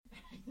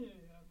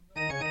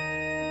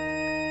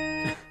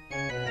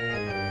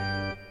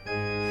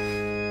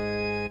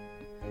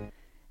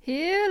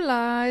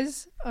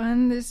lies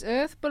on this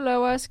earth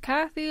below us,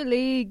 Kathy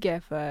Lee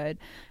Gifford,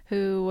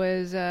 who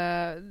was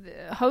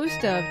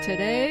host of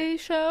Today's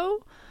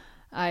Show,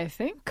 I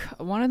think,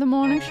 one of the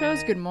morning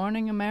shows, Good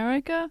Morning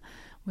America.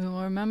 We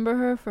will remember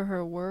her for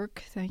her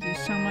work. Thank you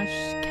so much,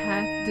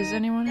 Kath. Does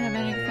anyone have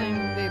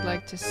anything they'd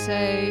like to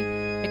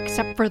say,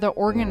 except for the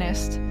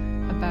organist,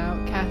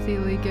 about Kathy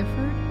Lee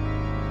Gifford?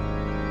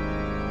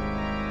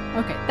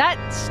 Okay,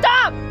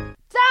 stop!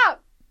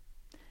 Stop!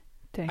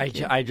 Thank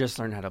you. I just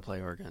learned how to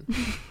play organ.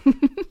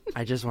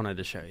 I just wanted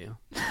to show you.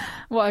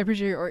 Well, I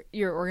appreciate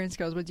your organ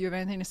skills, but do you have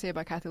anything to say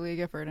about Kathy Lee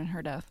Gifford and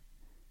her death?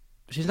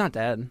 She's not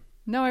dead.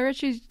 No, I read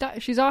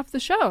she's off the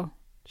show.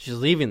 She's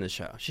leaving the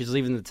show. She's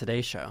leaving the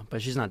Today Show,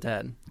 but she's not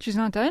dead. She's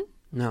not dead?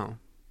 No.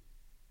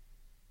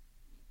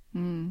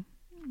 I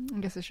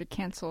guess I should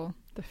cancel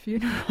the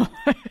funeral.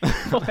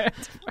 Well,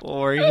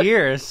 we're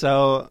here,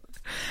 so...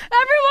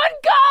 Everyone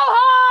go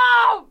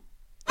home!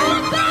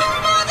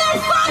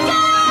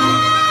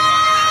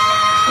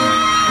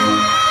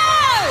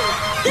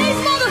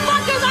 These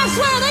motherfuckers, I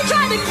swear, they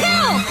tried to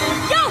kill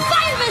your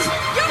favorite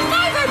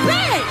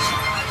bitch!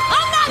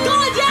 I'm not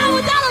going down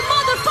without a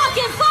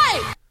motherfucking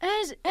fight!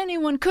 As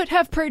anyone could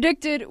have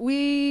predicted,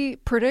 we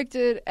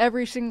predicted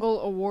every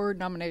single award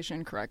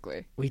nomination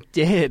correctly. We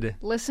did.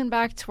 Listen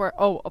back to our...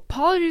 Oh,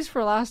 apologies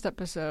for last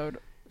episode.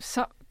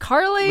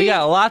 Carly... We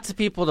got lots of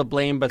people to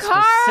blame, but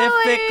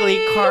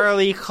specifically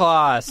Carly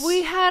Kloss.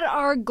 We had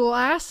our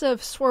glass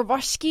of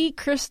Swarovski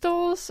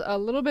crystals a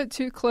little bit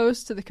too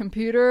close to the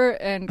computer,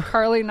 and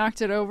Carly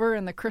knocked it over,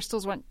 and the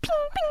crystals went... Ping,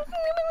 ping, ping,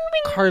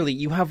 ping, ping. Carly,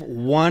 you have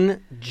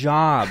one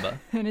job.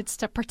 And it's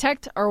to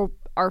protect our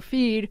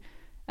feed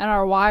and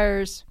our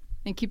wires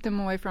and keep them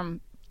away from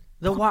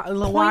the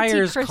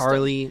wires, crystal.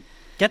 Carly.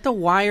 Get the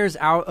wires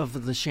out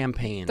of the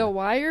champagne. The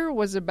Wire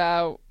was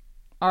about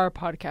our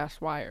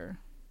podcast Wire.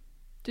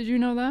 Did you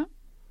know that?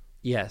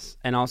 Yes,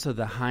 and also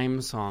the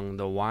Haim song,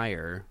 The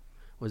Wire,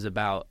 was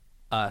about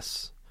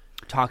us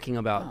talking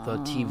about the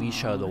TV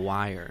show The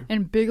Wire.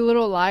 And Big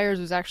Little Liars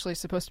was actually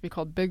supposed to be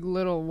called Big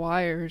Little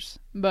Wires,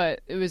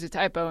 but it was a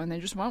typo, and they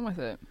just went with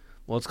it.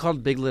 Well, it's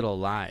called Big Little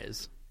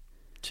Lies.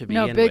 To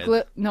begin Wait,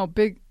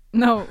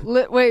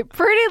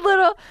 Pretty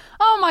Little.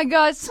 Oh my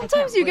God!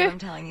 Sometimes you get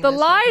the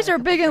lies are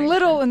big and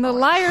little, and the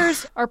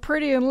liars are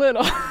pretty and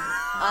little.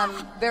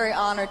 I'm very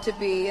honored to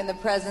be in the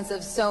presence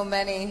of so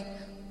many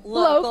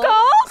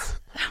locals.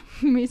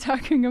 Me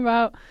talking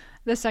about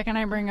the second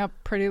I bring up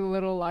Pretty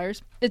Little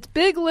Liars. It's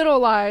Big Little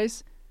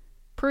Lies,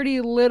 Pretty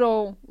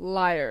Little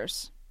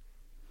Liars.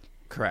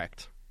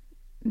 Correct.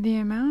 The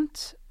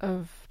amount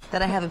of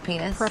that I have a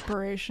penis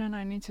preparation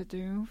I need to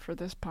do for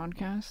this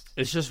podcast.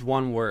 It's just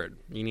one word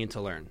you need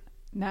to learn.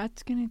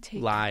 That's gonna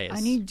take lies. I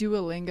need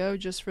Duolingo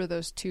just for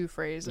those two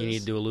phrases. You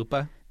need Dua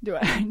Lipa? Do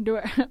it.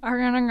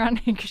 Ariana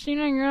Grande,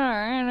 Christina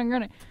Ariana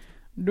Grande.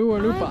 Dua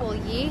Lipa. I will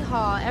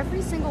yeehaw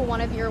every single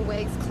one of your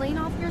wigs, clean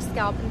off your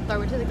scalp, and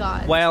throw it to the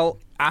gods. Well,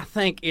 I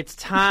think it's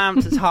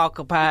time to talk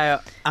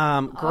about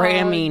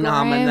Grammy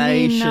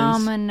nominations.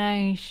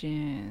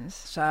 Nominations.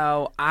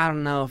 So, I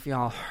don't know if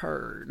y'all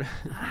heard.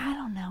 I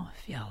don't know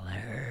if y'all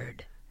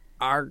heard.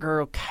 Our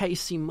girl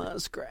Casey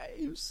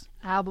Musgraves.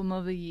 Album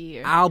of the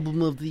Year.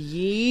 Album of the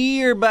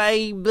Year,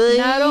 baby.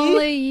 Not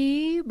only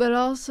ye, but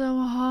also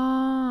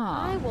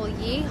ha. I will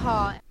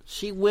yeehaw.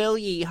 She will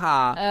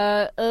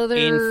yeehaw. Other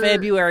in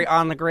February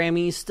on the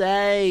Grammy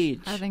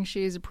stage. I think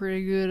she's a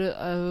pretty good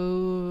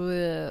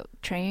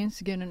chance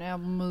to get an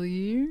Album of the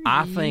Year.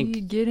 I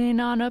think getting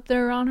on up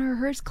there on her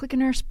hearse, clicking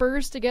her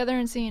spurs together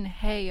and saying,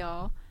 "Hey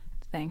y'all,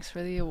 thanks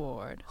for the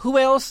award." Who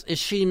else is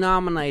she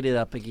nominated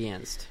up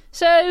against?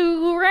 So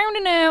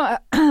rounding out,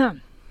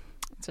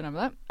 that's enough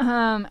of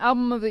that.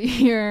 Album of the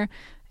Year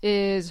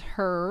is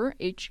Her,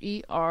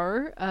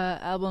 H-E-R,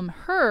 album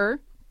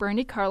Her.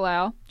 Brandi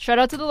Carlile. Shout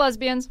out to the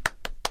lesbians.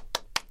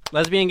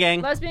 Lesbian gang.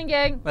 Lesbian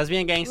gang.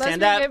 Lesbian gang,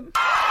 stand Lesbian up.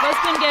 Gang.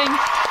 Lesbian gang.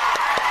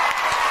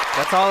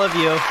 That's all of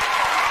you.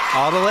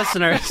 All the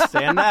listeners,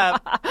 stand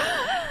up.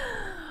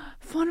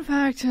 Fun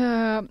fact,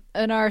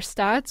 in our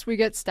stats, we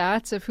get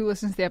stats of who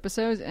listens to the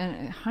episodes,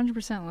 and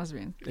 100%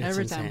 lesbian. It's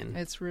every insane. time.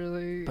 It's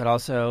really... But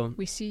also,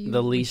 we see you,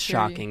 the least we hear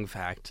shocking you.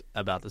 fact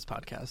about this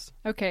podcast.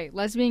 Okay,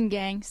 lesbian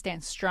gang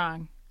stands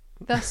strong.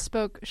 Thus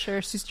spoke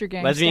Cher Sister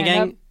Gang. Lesbian stand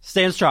gang, up.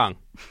 stand strong.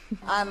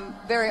 I'm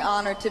very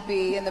honored to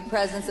be in the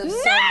presence of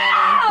so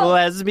many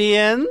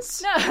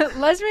lesbians. No,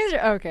 lesbians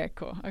are... Okay,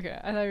 cool. Okay,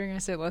 I thought you were going to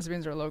say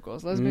lesbians are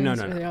locals. Lesbians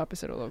No. are the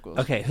opposite of locals.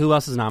 Okay, who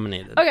else is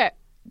nominated? Okay,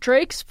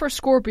 Drake's for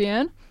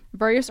Scorpion.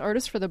 Various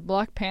artists for the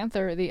Black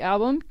Panther, the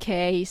album.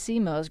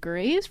 Casey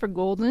Musgraves for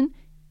Golden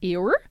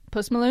Ear.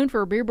 Post Malone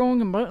for Beer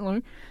Bong and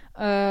Butler.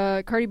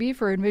 Cardi B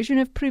for Invasion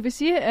of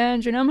Privacy.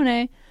 And Janelle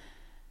Monáe,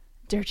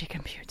 Dirty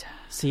Computer.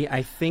 See,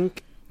 I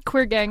think...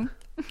 Queer Gang.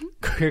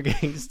 Queer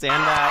gang,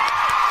 stand up.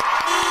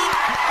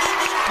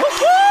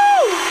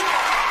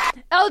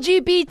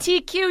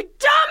 LGBTQ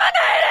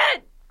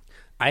dominated!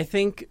 I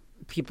think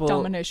people...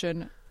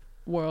 Domination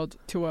world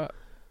tour.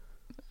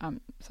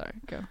 Sorry,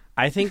 go.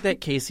 I think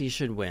that Casey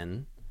should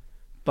win,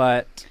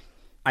 but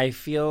I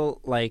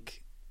feel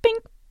like...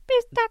 Pink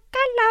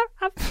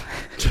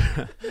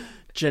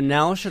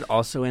Janelle should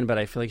also win, but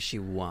I feel like she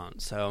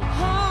won't. So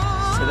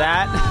to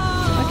that,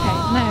 Okay,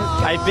 no.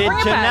 I bid Bring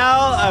it back.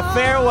 Janelle a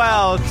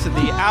farewell to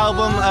the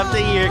Album of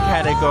the Year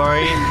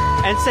category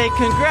and say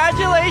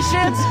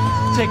congratulations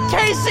to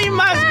Casey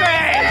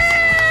Musgraves!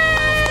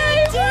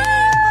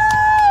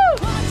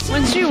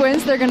 When she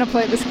wins, they're gonna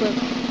play this clip.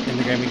 And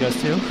the Grammy goes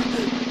to...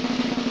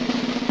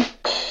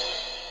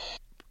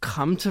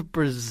 Come to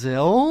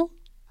Brazil?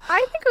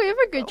 I think we have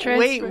a good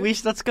transfer.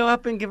 Wait, let's go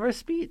up and give her a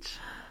speech.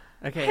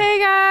 Okay. Hey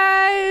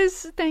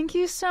guys! Thank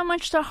you so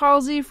much to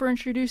Halsey for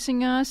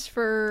introducing us.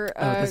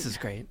 This is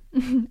great.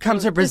 Come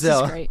to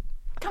Brazil. This is great.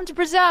 Come to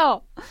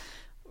Brazil.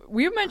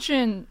 We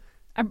mentioned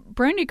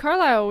Brandi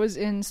Carlile was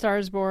in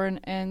Stars Born,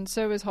 and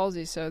so was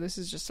Halsey. So this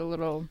is just a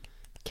little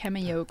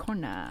cameo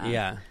corner.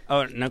 Yeah.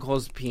 Oh,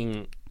 Nicole's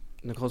peeing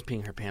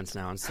her pants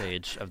now on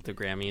stage of the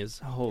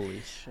Grammys.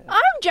 Holy shit.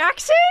 I'm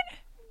Jackson.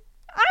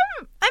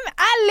 I'm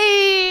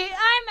Allie.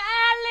 I'm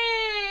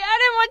Allie. I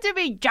didn't want to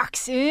be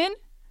Jackson.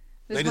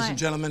 Ladies and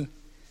gentlemen,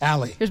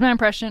 Allie. Here's my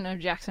impression of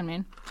Jackson,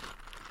 man.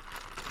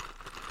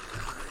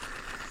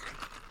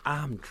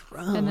 I'm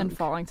drunk. And then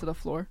falling to the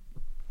floor.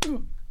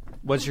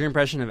 What's your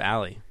impression of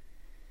Allie?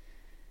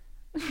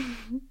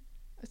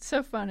 It's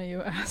so funny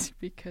you ask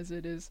because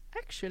it is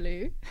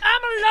actually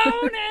I'm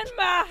alone in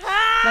my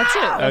house. That's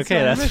it.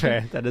 Okay, that's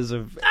fair. That is a.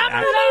 I'm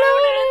alone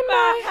in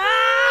my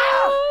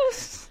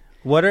house.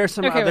 What are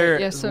some Okay, other?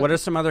 wait, yeah, so- What are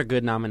some other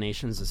good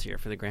nominations this year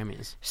for the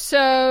Grammys?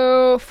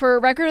 So for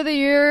Record of the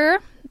Year,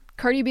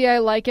 Cardi B, I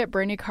Like It,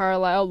 Brandi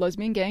Carlile,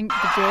 Lesbian Gang,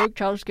 The Joke,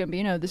 Childish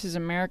Gambino, This Is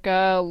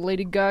America,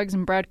 Lady Gaga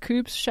and Brad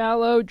Coops,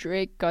 Shallow,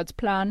 Drake, God's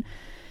Plan,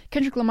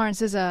 Kendrick Lamar and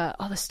SZA,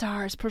 All the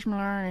Stars, Post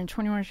Malone, and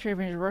 21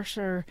 Savage,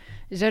 Rusher,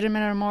 Zedda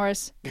Minna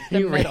Morris. Can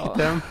you rate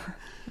them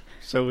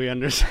so we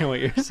understand what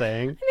you're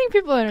saying? I think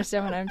people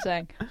understand what I'm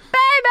saying. Baby!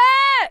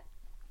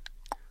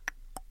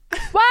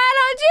 Why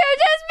don't you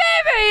just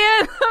baby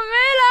in the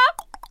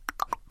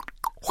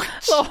middle?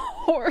 The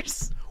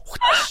horse.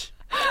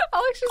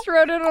 Alex just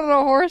rode in on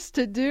a horse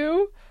to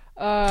do.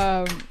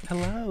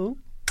 Hello.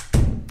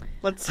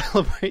 Let's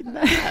celebrate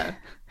that.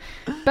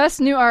 Best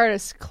New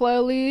Artist,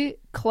 by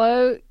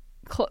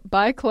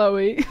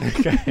Chloe.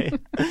 Okay.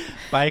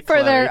 Bye, For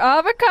Chloe. their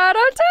avocado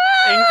toast.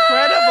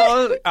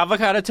 Incredible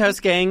avocado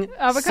toast gang.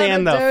 Avocado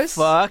stand the toast.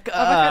 fuck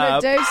Avocado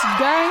up. toast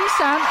gang,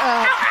 stand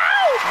up.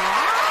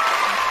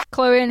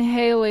 Chloe and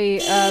Haley,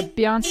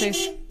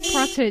 Beyonce's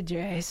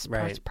proteges.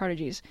 Right.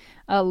 Prodigies.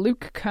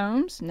 Luke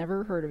Combs,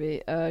 never heard of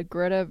it.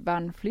 Greta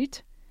Van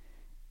Fleet.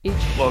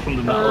 Welcome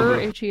to Malibu.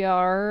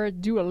 H-E-R.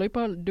 Dua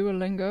Lipa,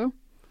 Duolingo.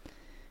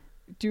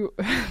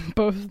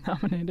 Both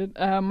nominated.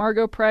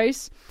 Margot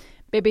Price.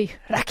 Baby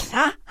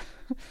Rexha.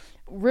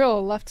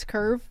 Real left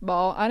curve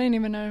ball. I didn't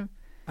even know.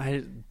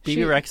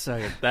 Baby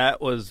Rexha,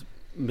 that was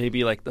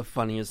maybe like the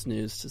funniest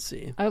news to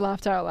see. I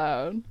laughed out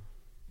loud.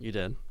 You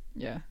did.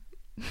 Yeah.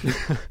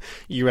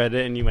 You read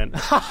it and you went,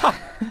 ha ha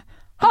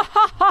ha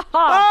ha ha!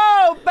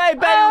 Oh, baby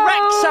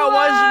Rexha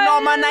was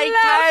nominated.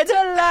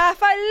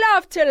 I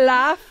love to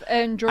laugh.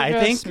 And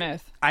Georgia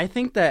Smith. I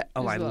think that.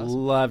 Oh, I Who's the last?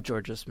 love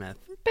Georgia Smith.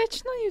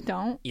 Bitch, no, you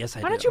don't. Yes, I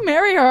Why do. don't you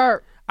marry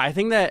her? I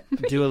think that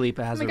Dua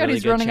Lipa has Oh my a God, really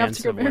he's good running up chance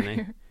to go of marry winning.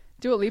 her.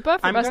 Dua Lipa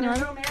for I'm Best gonna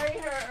New go Artist? marry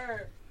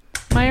her.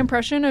 My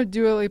impression of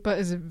Dua Lipa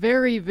is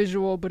very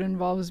visual, but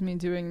involves me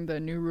doing the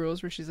New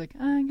Rules, where she's like,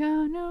 "I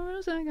got no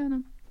rules, I got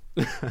them."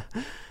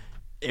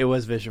 It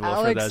was visual for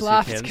Alex those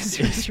laughed who because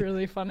can't it was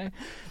really funny.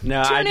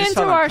 No, I Tune just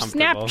into felt our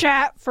uncomfortable.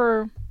 Snapchat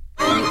for.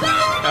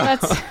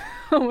 That's.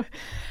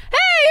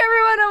 Hey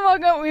everyone, and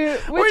welcome. We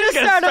We're just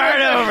gonna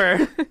start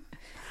over.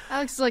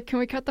 Alex is like, "Can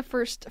we cut the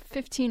first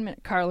 15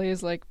 minutes?" Carly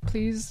is like,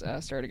 "Please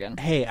start again."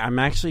 Hey, I'm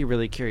actually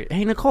really curious.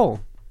 Hey,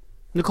 Nicole.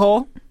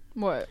 Nicole?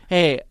 What?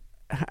 Hey,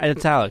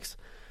 it's Alex.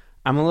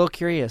 I'm a little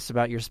curious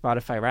about your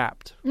Spotify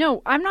Wrapped.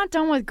 No, I'm not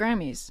done with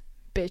Grammys,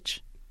 bitch.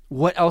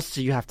 What else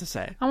do you have to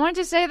say? I wanted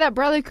to say that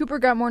Bradley Cooper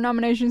got more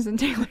nominations than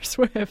Taylor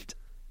Swift.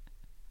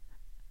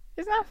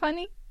 Isn't that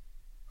funny?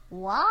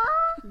 What?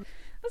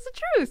 That's the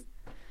truth.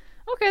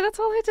 Okay, that's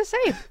all I had to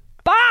say.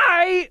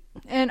 Bye!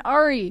 And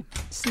Ari,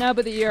 snub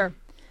of the year.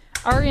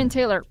 Ari and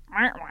Taylor.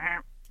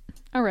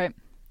 All right.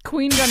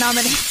 Queen got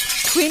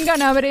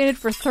nominated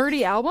for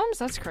 30 albums?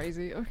 That's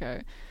crazy.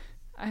 Okay.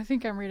 I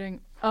think I'm reading...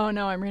 Oh,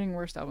 no, I'm reading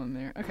worst album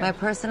there. Okay. My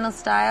personal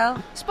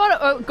style.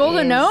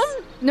 Golden Is-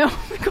 Gnome? No,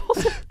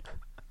 Golden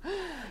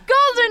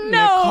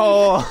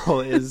Gnome!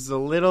 Nicole is a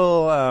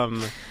little,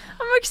 I'm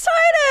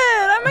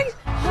excited!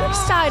 I'm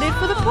excited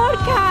for the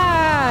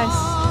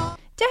podcast!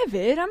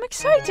 David, I'm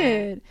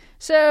excited!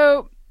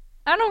 So,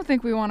 I don't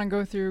think we want to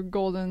go through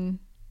Golden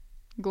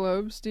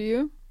Globes, do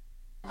you?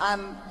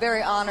 I'm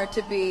very honored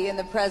to be in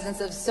the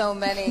presence of so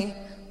many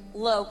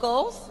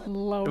locals.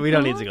 we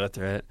don't need to go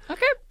through it.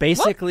 Okay.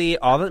 Basically,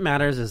 all that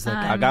matters is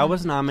that Gaga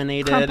was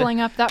nominated. Crumpling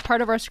up that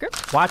part of our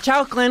script. Watch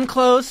out, Glenn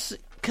Close,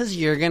 because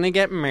you're going to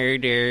get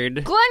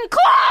murdered. Glenn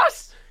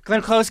Close!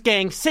 Glenn Close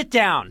gang, sit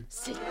down.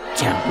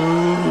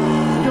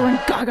 You're in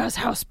Gaga's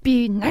house.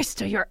 Be nice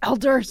to your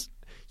elders.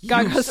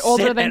 Gaga's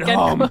older than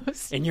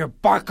Genkos. In your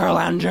Barker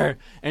Lounger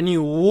and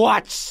you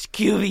watch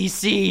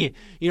QVC.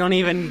 You don't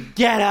even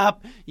get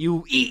up.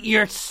 You eat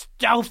your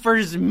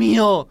Stouffer's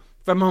meal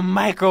from a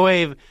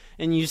microwave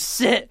and you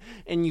sit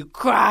and you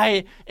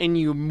cry and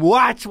you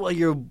watch while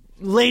your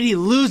lady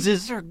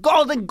loses her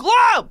Golden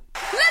Globe.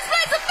 Let's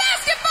play some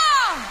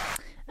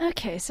basketball!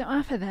 Okay, so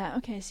off of that.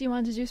 Okay, so you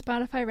wanted to do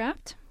Spotify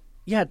Wrapped?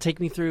 Yeah, take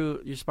me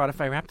through your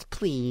Spotify Wrapped,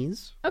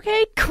 please.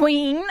 Okay,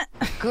 Queen.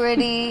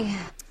 Gritty.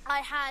 I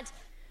had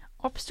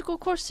Obstacle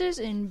courses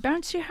and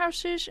bouncy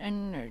houses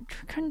and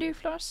candy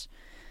floss.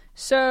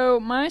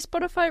 So my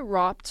Spotify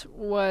Wrapped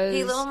was...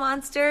 Hey, little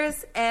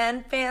monsters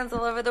and fans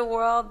all over the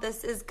world.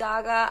 This is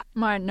Gaga.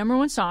 My number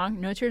one song,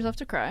 No Tears Left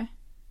to Cry.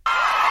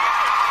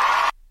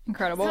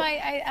 Incredible. So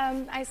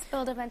I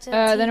spilled a bunch of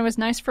then it was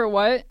Nice for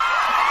What?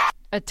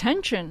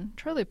 Attention,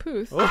 Charlie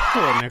Puth.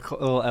 Oh,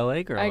 Nicole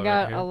LA girl. I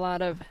got a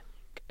lot of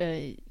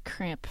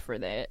cramp for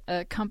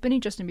that. Company,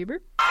 Justin Bieber.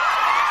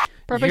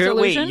 Perfect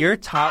Illusion. Wait, your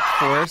top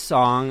 4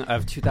 song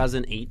of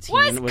 2018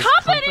 was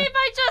Company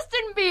by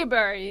Justin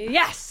Bieber.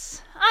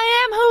 Yes,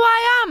 I am who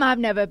I am. I've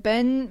never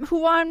been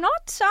who I'm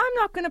not. I'm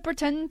not going to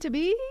pretend to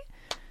be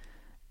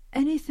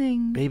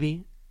anything.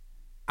 Baby,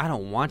 I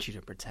don't want you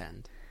to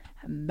pretend.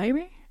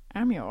 Baby,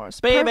 I'm yours.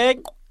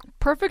 Baby.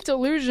 Perfect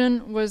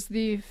Illusion was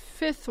the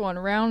 5th one,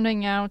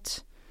 rounding out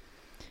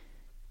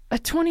a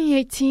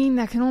 2018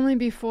 that can only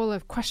be full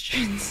of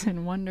questions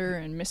and wonder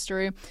and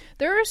mystery.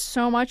 There is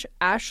so much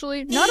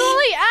Ashley, not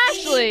only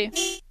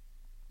Ashley,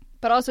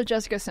 but also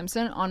Jessica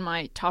Simpson on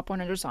my top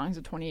 100 songs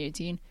of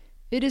 2018.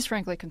 It is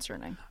frankly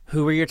concerning.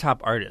 Who were your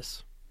top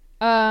artists?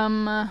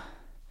 Come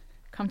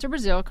to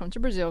Brazil, Come to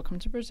Brazil, Come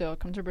to Brazil,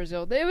 Come to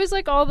Brazil. It was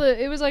like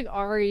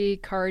Ari,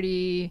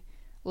 Cardi,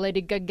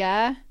 Lady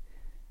Gaga.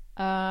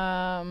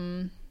 I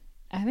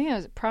think it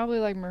was probably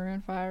like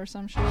Maroon 5 or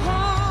some shit.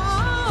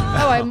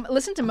 Oh, I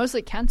listened to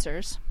mostly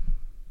Cancers.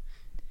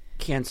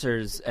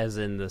 Cancers as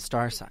in the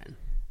star sign.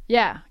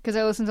 Yeah, because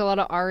I listened to a lot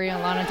of Ari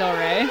and Lana Del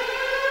Rey.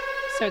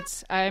 So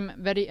I'm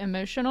very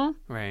emotional.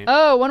 Right.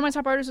 Oh, one of my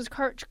top artists was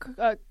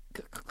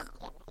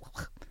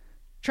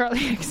Charlie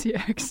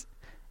XCX.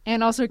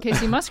 And also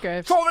Casey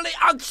Musgraves. Charlie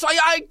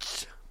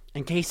XCX!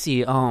 And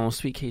Casey. Oh,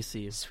 sweet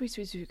Casey. Sweet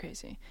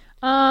Casey.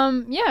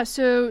 Yeah,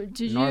 so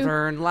did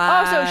Northern you...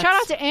 Lights. Oh, so shout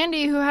out to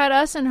Andy who had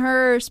us in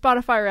her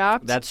Spotify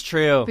Wrapped. That's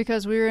true.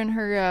 Because we were in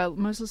her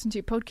most listened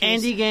to podcast.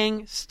 Andy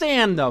Gang,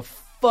 stand the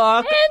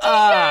fuck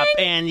up,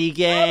 Andy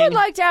Gang. I would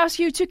like to ask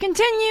you to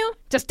continue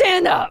to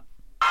stand up.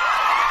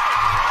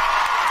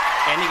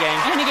 Andy Gang.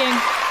 Andy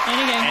Gang.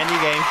 Andy Gang. Andy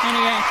Gang. Andy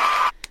Gang.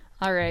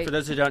 All right. For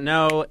those who don't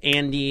know,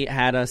 Andy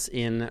had us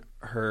in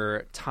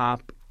her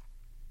top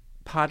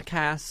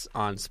podcasts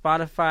on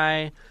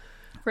Spotify.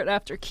 Right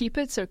after Keep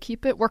It, so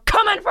keep it. We're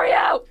coming for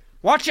you!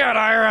 Watch out,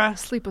 Ira!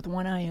 Sleep with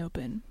one eye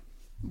open.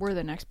 We're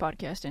the next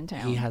podcast in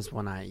town. He has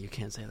one eye. You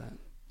can't say that.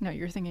 No,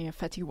 you're thinking of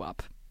Fetty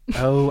Wap.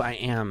 Oh, I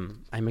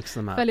am. I mix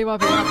them up. Fetty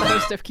Wap is not the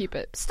host of Keep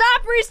It.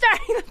 Stop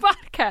restarting the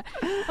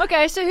podcast!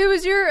 Okay, so who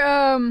was your...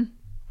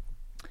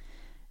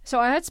 So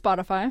I had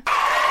Spotify.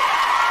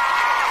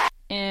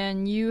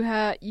 And you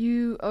had...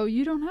 you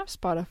don't have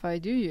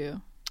Spotify, do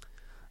you?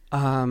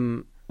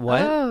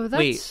 What? Oh,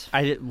 that's... Wait,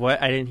 I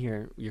didn't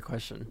hear your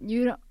question.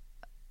 You don't...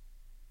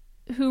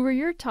 Who were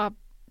your top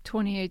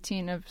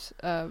 2018 of...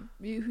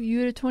 you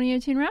had a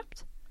 2018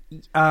 Wrapped?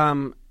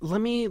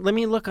 Let me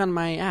look on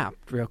my app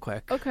real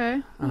quick.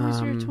 Okay. Who was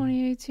your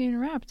 2018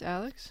 Wrapped,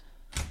 Alex?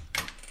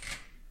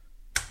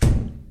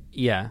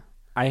 Yeah,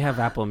 I have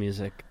Apple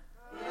Music.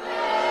 So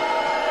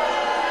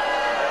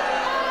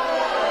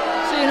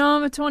you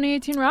don't have a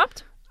 2018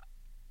 Wrapped?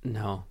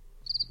 No.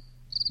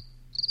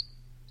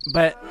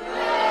 But...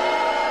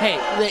 Hey,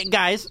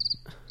 guys.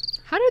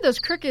 How did those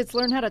crickets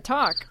learn how to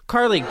talk?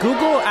 Carly,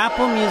 Google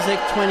Apple Music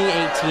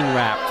 2018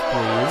 Wrapped,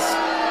 please.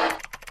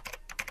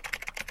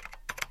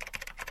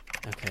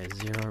 Okay,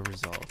 0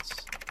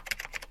 results.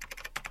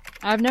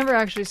 I've never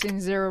actually seen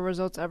 0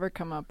 results ever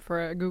come up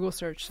for a Google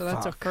search, so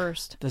that's a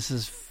first. This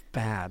is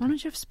bad. Why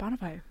don't you have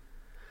Spotify?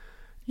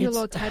 You a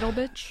little title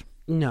bitch?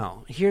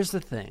 No, here's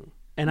the thing.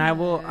 And I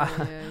will...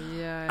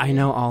 I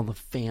know all the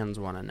fans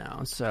want to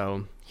know,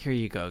 so here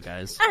you go,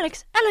 guys.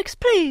 Alex,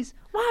 please!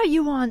 Why are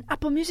you on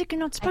Apple Music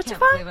and not Spotify? I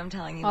can't believe I'm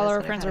telling you all this,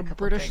 our friends are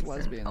British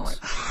lesbians.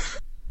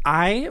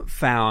 I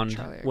found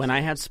when I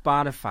had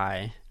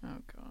Spotify,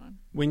 God,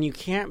 when you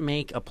can't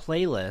make a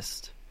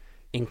playlist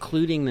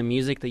including the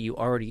music that you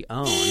already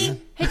own.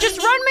 Hey, just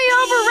run me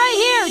over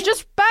right here.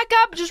 Just back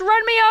up. Just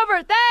run me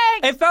over.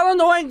 Thanks. It felt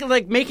annoying,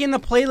 like making the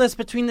playlist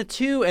between the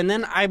two, and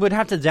then I would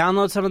have to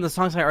download some of the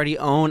songs I already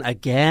own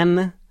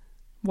again.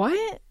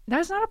 What?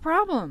 That's not a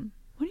problem.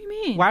 What do you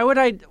mean? Why would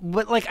I?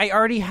 But like, I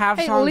already have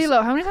songs. Hey,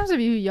 Lilo, how many times have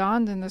you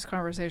yawned in this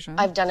conversation?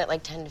 I've done it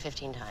like 10 to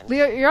 15 times.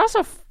 Leo, you're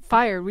also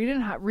fired. We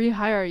didn't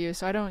rehire you,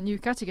 so I don't. You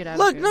got to get out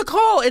Look, of here. Look,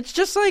 Nicole, it's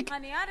just like.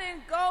 Honey, I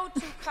didn't go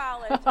to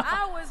college.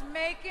 I was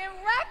making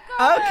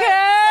records.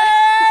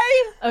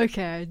 Okay.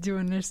 Okay, I do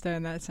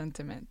understand that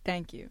sentiment.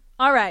 Thank you.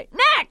 All right,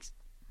 next.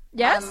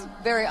 Yes. I'm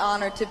very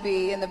honored to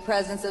be in the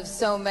presence of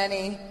so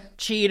many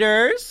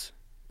cheaters.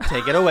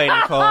 Take it away,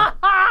 Nicole.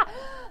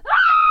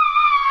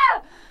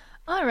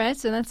 All right,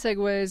 so that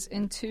segues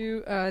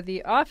into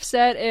the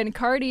Offset and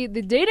Cardi,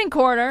 the Dating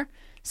Corner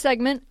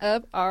segment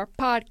of our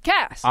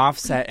podcast.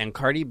 Offset and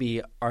Cardi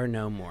B are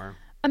no more.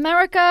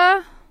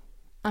 America,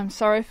 I'm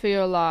sorry for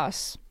your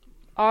loss.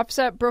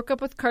 Offset broke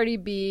up with Cardi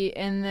B,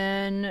 and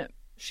then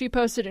she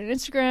posted an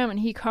Instagram, and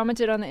he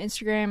commented on the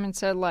Instagram and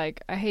said,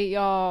 like, I hate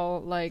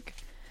y'all, like,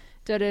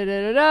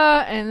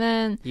 da-da-da-da-da, and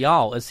then...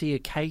 Y'all, is he a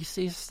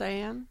Casey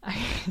stan?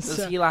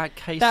 Does he like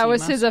Casey That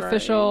was Musgraves? his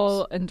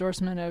official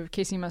endorsement of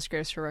Casey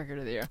Musgraves for Record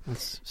of the Year.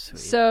 That's sweet.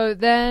 So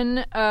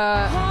then,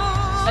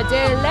 a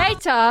day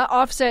later,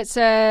 Offset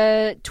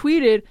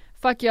tweeted,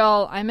 fuck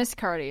y'all, I miss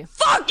Cardi.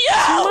 Fuck you!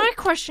 So my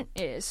question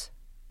is,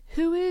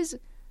 who is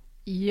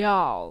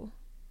y'all?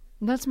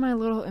 That's my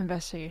little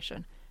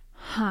investigation.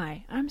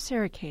 Hi, I'm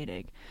Sarah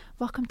Koenig.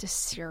 Welcome to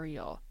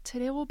Serial.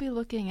 Today we'll be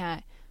looking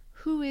at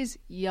who is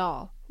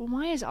y'all. Well,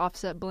 why is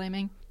Offset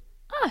blaming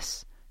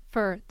us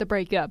for the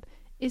breakup?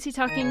 Is he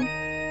talking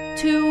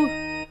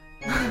to...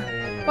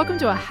 Welcome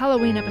to a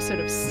Halloween episode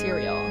of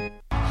Serial.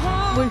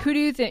 Well, who do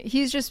you think?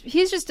 He's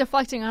just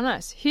deflecting on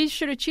us. He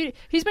should have cheated.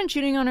 He's been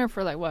cheating on her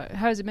for like what?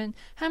 How has it been?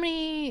 How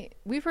many?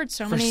 We've heard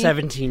so many. For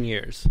 17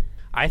 years.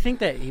 I think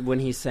that when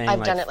he's saying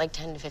I've done it like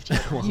 10 to 15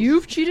 times.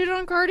 You've cheated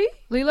on Cardi?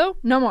 Lilo?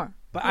 No more.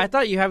 But I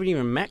thought you haven't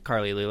even met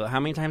Carly, Lilo. How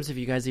many times have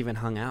you guys even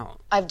hung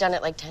out? I've done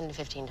it like 10 to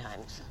 15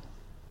 times.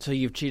 So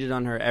you've cheated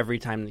on her every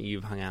time that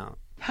you've hung out?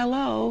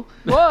 Hello.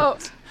 Whoa.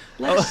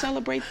 Let's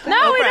celebrate that.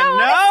 No, we don't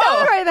want to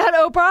celebrate that,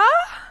 Oprah.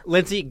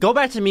 Lindsay, go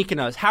back to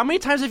Mykonos. How many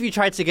times have you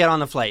tried to get on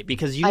the flight?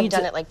 Because I've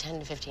done it like 10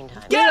 to 15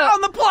 times. Get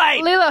on the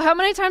plane! Lilo, how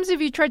many times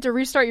have you tried to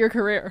restart your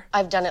career?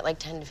 I've done it like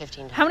 10 to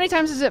 15 times. How many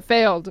times has it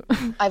failed?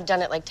 I've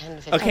done it like 10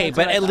 to 15 times. Okay,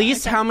 but at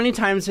least how many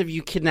times have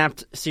you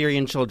kidnapped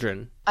Syrian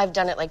children? I've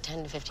done it like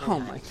 10 to 15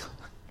 times. Oh my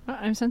God.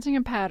 I'm sensing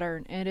a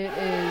pattern, and it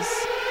is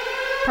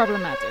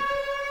problematic.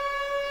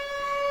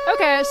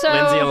 Okay, so...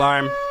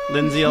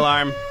 Lindsay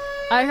alarm.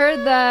 I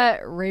heard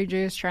that Ray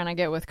J is trying to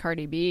get with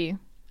Cardi B.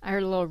 I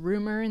heard a little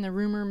rumor in the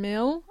rumor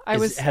mill.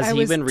 Has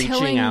he been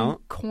reaching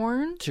out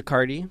corn to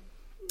Cardi?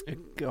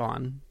 Go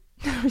on.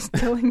 I was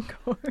tilling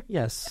corn.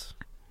 Yes,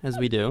 as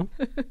we do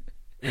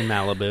in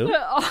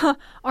Malibu.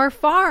 Our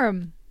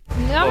farm.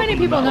 Not many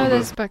people know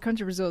this, but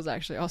Country Brazil is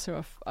actually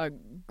also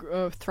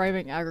a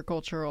thriving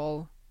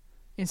agricultural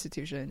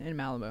institution in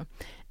Malibu.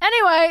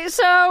 Anyway,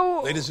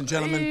 so... Ladies and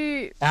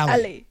gentlemen,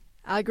 Ali.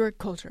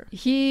 Agriculture.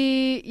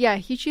 He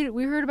cheated.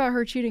 We heard about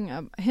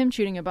him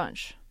cheating a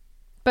bunch.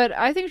 But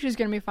I think she's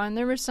going to be fine.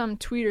 There was some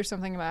tweet or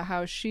something about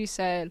how she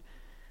said,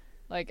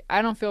 like,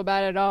 I don't feel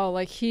bad at all.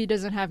 Like, he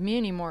doesn't have me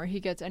anymore. He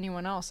gets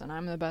anyone else, and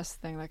I'm the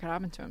best thing that could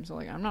happen to him. So,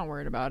 like, I'm not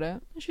worried about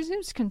it. And she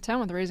seems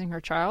content with raising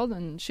her child,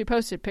 and she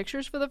posted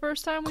pictures for the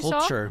first time we saw.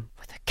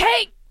 With a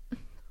cake!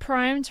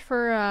 Primed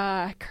for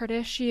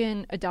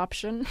Kardashian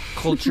adoption.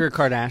 Culture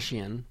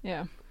Kardashian.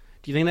 Yeah.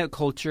 Do you think that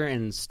Culture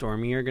and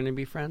Stormy are going to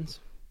be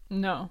friends?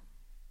 No.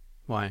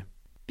 Why?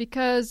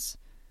 Because...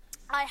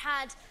 I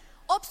had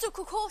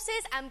obstacle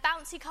courses and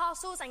bouncy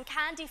castles and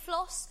candy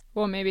floss.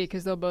 Well, maybe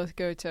because they'll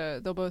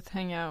both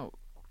hang out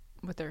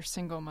with their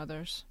single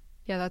mothers.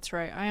 Yeah, that's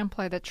right. I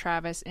imply that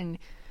Travis and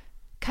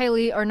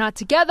Kylie are not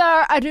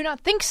together. I do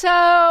not think so.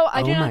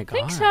 I do not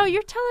think so.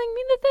 You're telling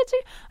me that that's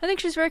it? I think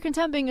she's very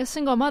content being a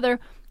single mother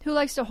who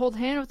likes to hold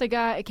hand with a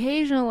guy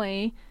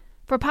occasionally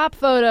for pop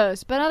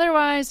photos. But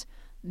otherwise,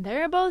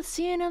 they're both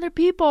seeing other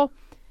people.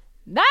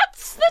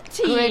 That's the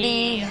tea.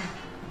 Gritty,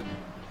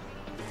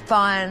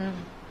 fun,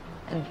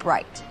 and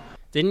bright.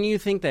 Didn't you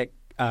think that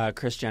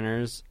Kris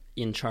Jenner's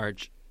in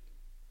charge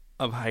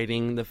of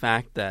hiding the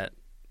fact that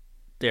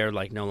they're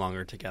like no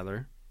longer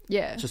together?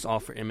 Yeah. It's just all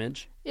for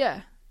image?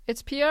 Yeah.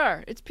 It's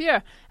PR. It's PR.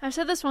 I've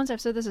said this once.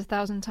 I've said this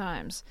 1,000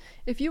 times.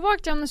 If you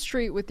walk down the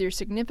street with your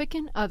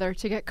significant other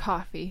to get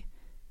coffee,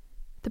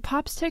 the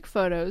Pops take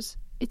photos.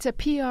 It's a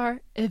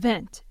PR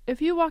event.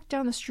 If you walk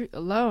down the street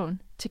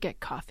alone to get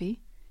coffee,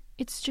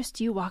 it's just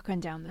you walking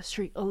down the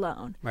street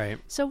alone. Right.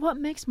 So what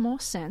makes more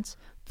sense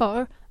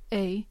for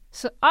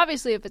so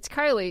obviously if it's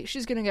Kylie,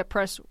 she's going to get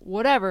press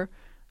whatever,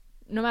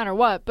 no matter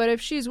what. But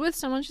if she's with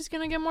someone, she's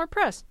going to get more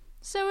press.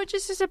 So it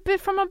just is a bit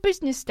from a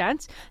business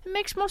stance. It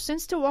makes more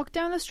sense to walk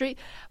down the street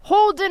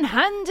holding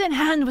hand in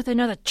hand with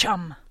another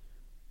chum.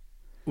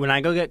 When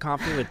I go get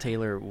coffee with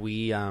Taylor,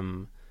 we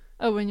go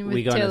Taylor in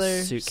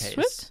a suitcase.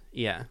 Swift?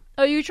 Yeah.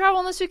 Oh, you travel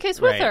in the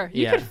suitcase with her?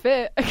 You could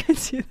fit. I can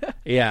see that.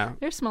 Yeah.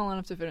 You're small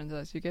enough to fit into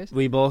that suitcase.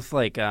 We both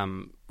we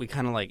kind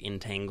of like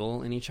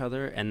entangle in each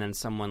other, and then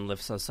someone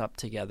lifts us up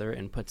together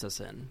and puts us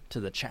in to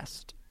the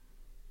chest,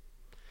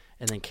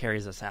 and then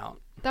carries us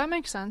out. That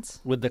makes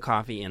sense. With the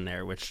coffee in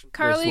there, which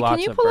Carly, there's lots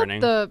can you of pull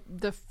burning. up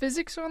the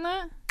physics on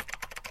that?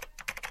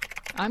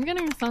 I'm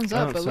getting a thumbs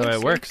up. Oh, so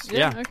it works.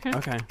 Yeah.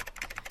 Okay.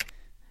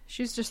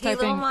 She's just Hey,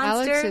 typing, little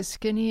monster. Alex is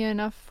skinny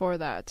enough for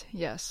that.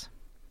 Yes.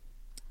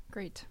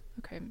 Great.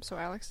 Okay, so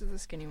Alex is the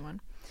skinny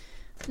one.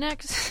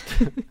 Next.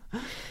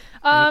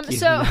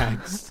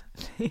 Next.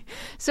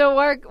 So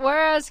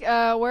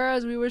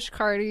whereas we wish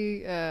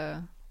Cardi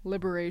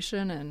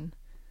liberation and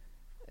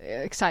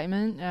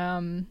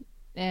excitement.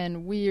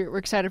 And we're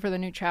excited for the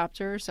new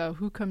chapter. So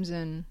who comes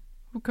in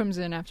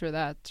after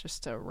that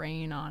just to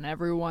rain on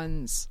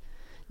everyone's,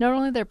 not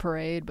only their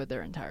parade, but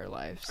their entire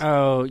lives?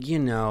 Oh,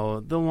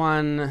 the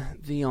one,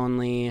 the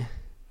only,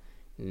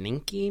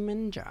 Nicki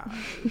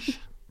Minaj.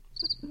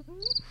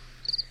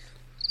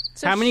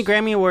 So how many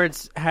Grammy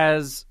Awards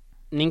has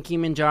Nicki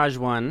Minaj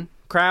won?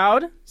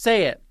 Crowd,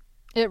 say it.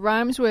 It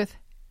rhymes with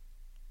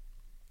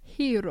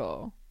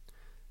hero.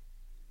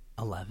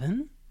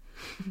 11?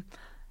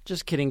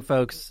 Just kidding,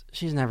 folks.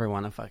 She's never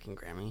won a fucking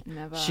Grammy.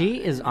 Never.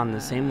 She is on the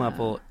same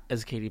level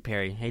as Katy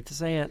Perry. Hate to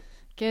say it.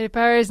 Katy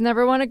Perry's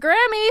never won a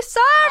Grammy.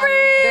 Sorry!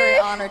 I'm very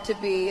honored to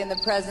be in the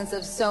presence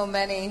of so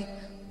many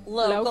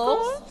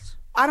locals.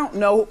 I don't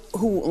know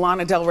who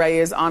Lana Del Rey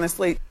is,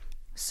 honestly.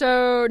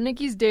 So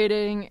Nicki's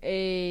dating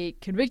a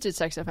convicted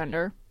sex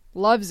offender.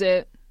 Loves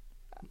it.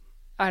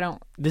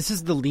 This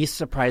is the least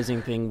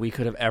surprising thing we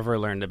could have ever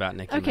learned about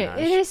Nicki Minaj.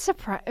 It is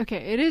surprising.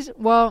 Okay, it is.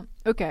 Well,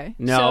 okay.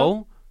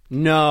 No.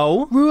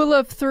 Rule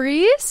of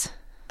threes.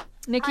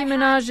 Nicki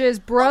Minaj's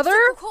brother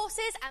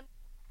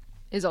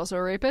is also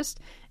a rapist.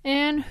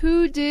 And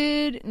who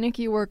did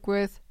Nicki work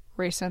with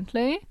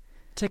recently?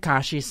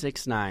 Tekashi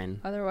 6ix9ine.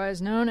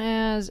 Otherwise known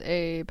as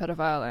a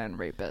pedophile and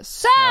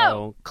rapist.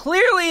 So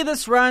clearly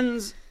this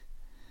runs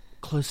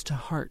close to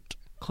heart.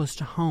 Close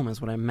to home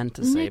is what I meant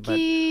to say,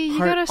 Nicki, but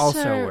heart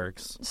also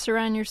works.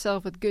 Surround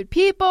yourself with good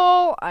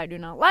people. I do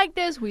not like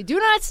this. We do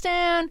not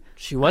stand.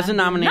 She wasn't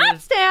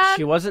nominated.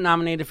 She wasn't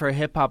nominated for a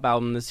hip hop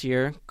album this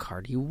year.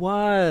 Cardi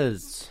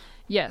was.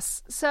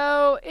 Yes.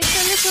 So it's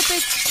a little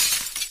bit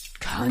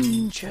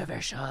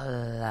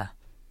controversial.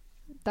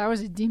 That was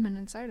a demon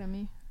inside of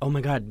me. Oh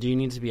my God! Do you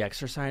need to be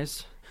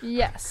exercised?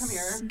 Yes. Come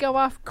here. Go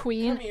off,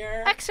 queen. Come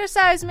here.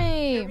 Exercise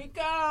me. Here we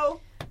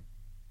go.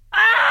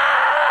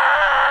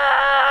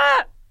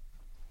 Ah!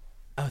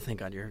 Oh, thank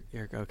God you're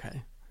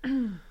okay.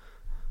 I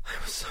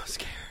was so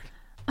scared.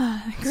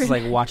 It's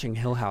like watching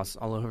Hill House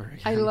all over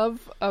again. I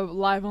love a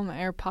live on the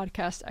air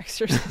podcast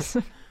exercise.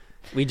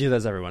 We do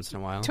those every once in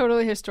a while.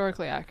 Totally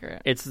historically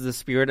accurate. It's the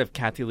spirit of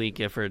Kathie Lee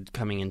Gifford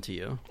coming into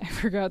you. I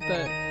forgot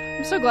that.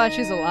 I'm so glad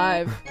she's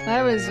alive.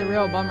 That was a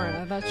real bummer.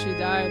 I thought she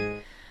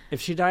died.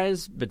 If she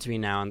dies between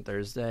now and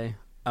Thursday,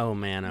 oh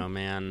man.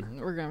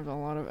 We're going to have a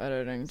lot of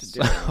editing to do.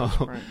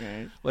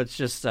 Let's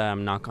just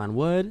knock on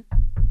wood.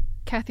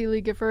 Kathie Lee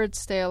Gifford,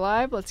 stay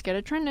alive. Let's get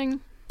it trending.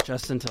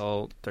 Just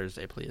until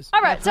Thursday, please.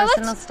 All right, so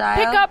let's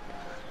pick up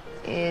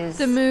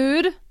the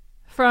mood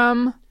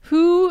from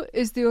who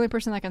is the only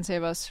person that can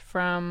save us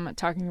from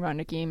talking about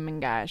Nicki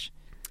Minaj.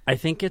 I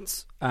think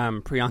it's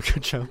Priyanka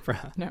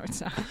Chopra. No,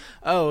 it's not.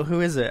 Oh, who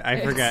is it?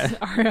 I forgot.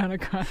 Ariana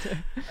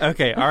Grande.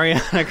 Okay,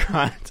 Ariana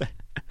Grande.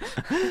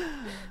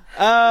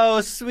 Oh,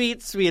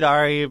 sweet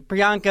Ari.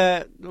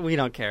 Priyanka, we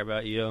don't care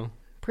about you.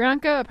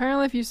 Priyanka,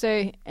 apparently if you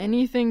say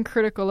anything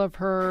critical of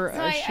her,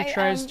 she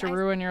tries to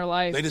ruin your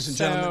life. Ladies and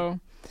gentlemen.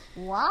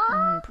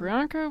 What?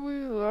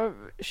 Priyanka,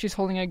 she's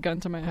holding a gun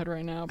to my head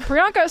right now.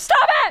 Priyanka,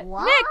 stop it!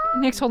 What?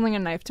 Nick's holding a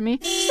knife to me.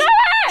 Stop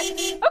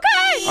it!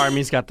 Okay!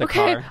 Army's got the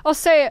car. I'll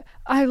say it.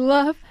 I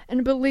love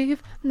and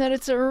believe that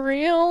it's a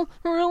real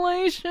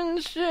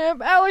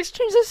relationship. Alex,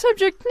 change the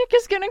subject. Nick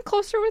is getting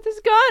closer with his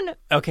gun.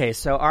 Okay,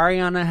 so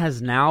Ariana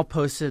has now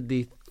posted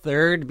the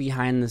third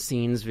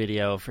behind-the-scenes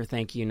video for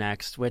Thank You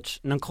Next, which,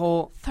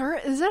 Nicole...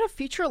 Third? Is that a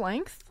feature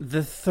length?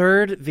 The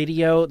third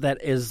video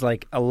that is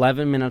like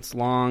 11 minutes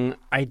long,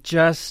 I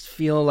just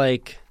feel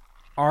like,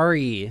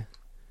 Ari.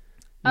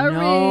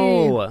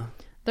 No.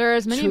 There are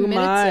as many Too minutes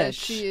much. as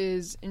she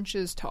is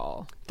inches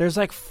tall. There's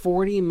like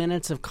 40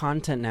 minutes of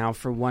content now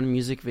for one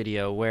music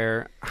video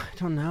where, I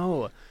don't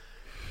know...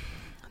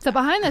 The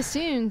behind the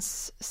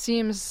scenes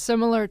seems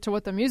similar to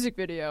what the music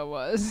video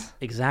was.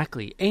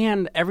 Exactly.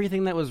 And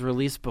everything that was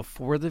released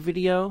before the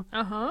video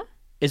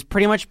is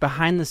pretty much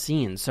behind the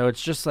scenes. So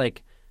it's just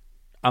like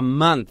a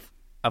month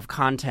of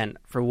content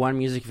for one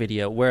music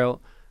video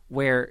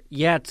where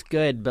yeah, it's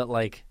good, but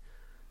like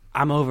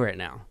I'm over it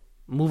now.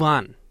 Move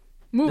on.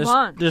 Move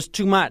on. There's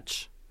too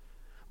much.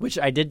 Which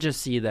I did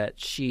just see that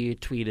she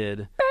tweeted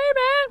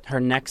Baby! Her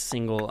next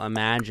single,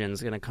 Imagine,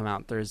 is going to come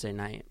out Thursday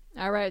night.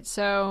 All right,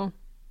 so...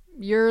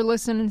 You're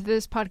listening to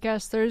this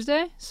podcast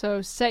Thursday,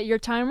 so set your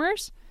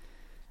timers.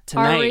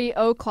 Tonight,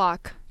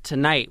 REO-clock.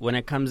 Tonight, when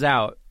it comes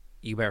out,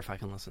 you better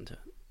fucking listen to it.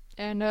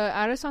 And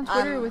add us on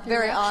Twitter I'm with your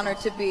very reactions.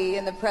 honored to be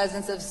in the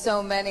presence of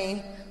so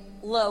many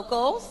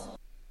locals.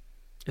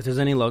 If there's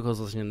any locals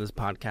listening to this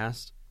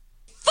podcast...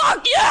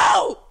 Fuck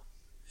you!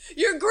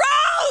 You're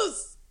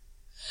gross!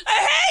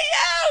 I hate you!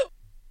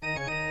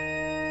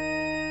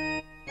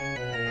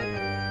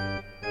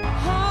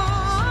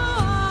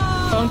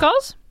 Phone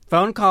calls?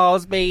 Phone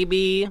calls,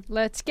 baby.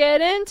 Let's get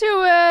into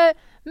it.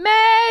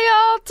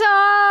 Mail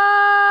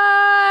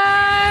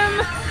time!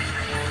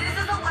 This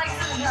is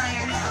Alexis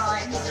Dyer's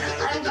son.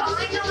 I'm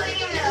calling to let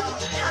you know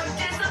how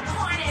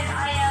disappointed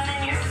I am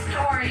in your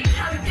story.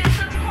 How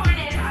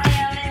disappointed I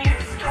am in your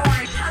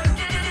story. How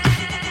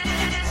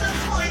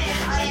disappointed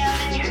I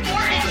am in your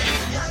story.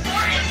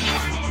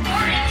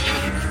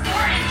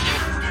 Orange.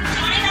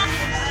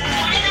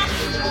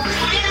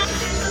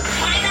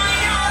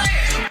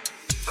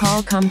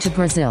 I'll come to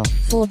Brazil.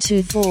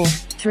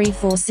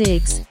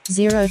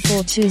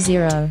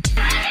 424-346-0420.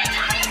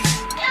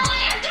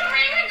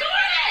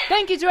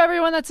 Thank you to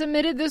everyone that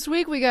submitted this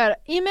week. We got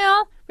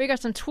email, we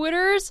got some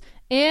Twitters,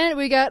 and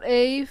we got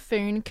a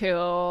phone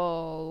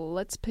call.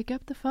 Let's pick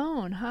up the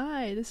phone.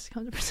 Hi, this is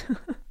Come to Brazil.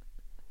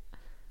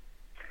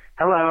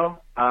 Hello,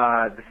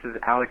 this is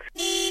Alex,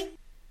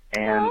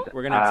 and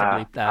we're gonna have to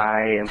bleep that.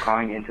 I am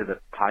calling into the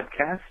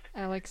podcast,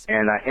 Alex,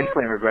 and I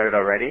instantly regret it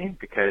already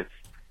because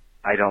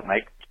I don't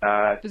like.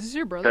 Is this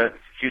your brother? The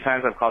few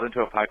times I've called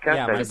into a podcast,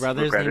 yeah, my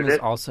brother's name is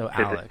also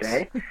Alex. To this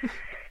day.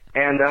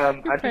 And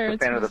I'm just a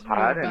fan of the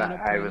pod, and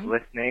I was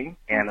listening,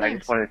 and I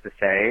just wanted to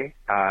say,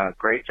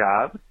 great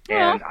job,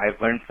 and I've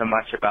learned so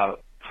much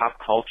about pop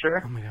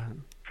culture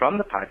from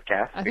the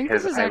podcast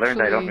because I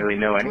learned I don't really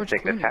know anything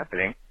that's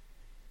happening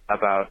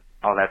about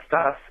all that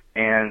stuff,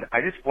 and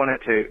I just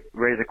wanted to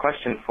raise a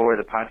question for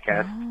the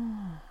podcast,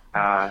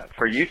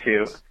 for you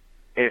two.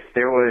 If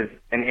there was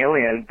an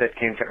alien that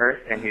came to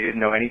Earth and he didn't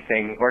know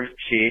anything, or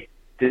she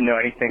didn't know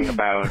anything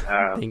about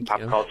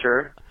pop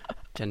culture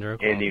in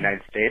the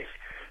United States,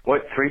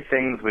 what 3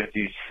 things would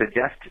you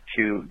suggest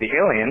to the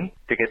alien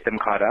to get them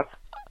caught up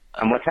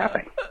on what's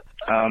happening?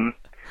 I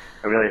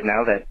realize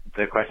now that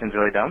the question's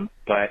really dumb,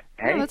 but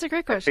hey, that's a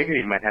great question. I figured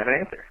you might have an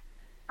answer.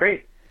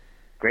 Great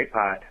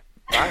pod.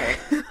 Bye.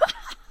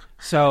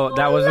 So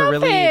that was a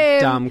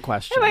really dumb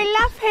question. Oh, I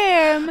love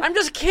him. I'm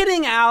just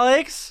kidding,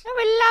 Alex. Oh,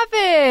 I love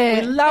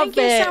it. We love Thank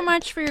you so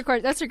much for your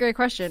question. That's a great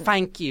question.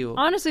 Thank you.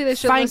 Honestly, they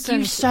should Thank listen.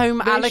 you so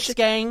much, Alex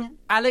Gang.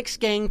 Alex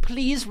Gang,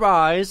 please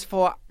rise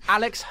for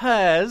Alex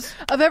Hers.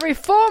 Of every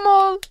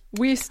formal,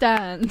 we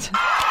stand. So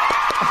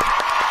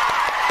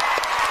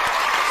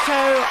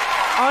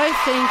I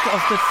think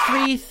of the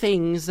 3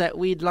 things that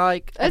we'd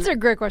like. That's a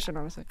great question,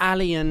 honestly.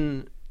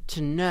 Alien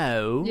to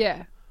know.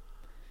 Yeah.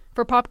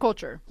 For pop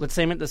culture. Let's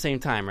say them at the same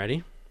time.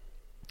 Ready?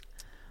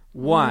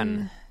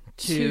 1,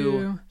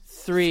 2,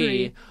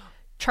 3.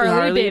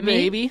 Charlie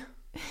Baby.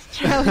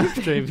 Charlie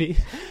Baby.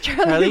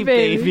 Charlie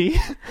Baby.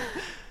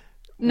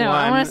 No, 1.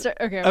 I want to start.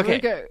 Okay. Okay.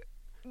 Go.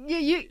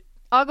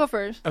 I'll go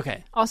first.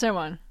 Okay. I'll say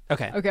 1.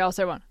 Okay. Okay, I'll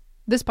say 1.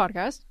 This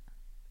podcast.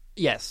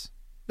 Yes.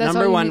 That's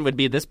Number 1 would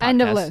be this podcast.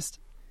 End of list.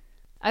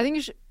 I think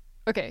you should.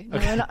 Okay. No,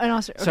 Okay. and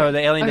I'll say, okay. So the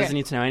alien doesn't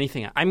need to know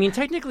anything. I mean,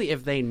 technically,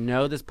 if they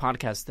know this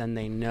podcast, then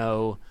they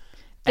know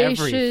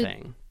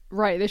everything.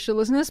 Right. They should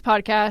listen to this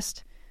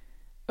podcast,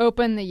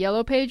 open the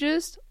yellow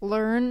pages,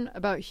 learn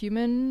about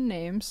human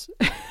names.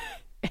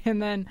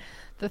 And then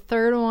the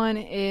third one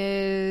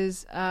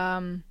is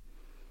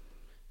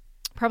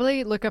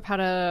probably look up how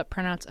to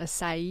pronounce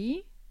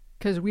acai,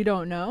 because we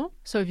don't know.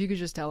 So if you could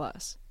just tell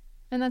us.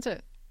 And that's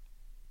it.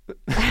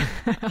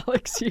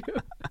 Alex, you.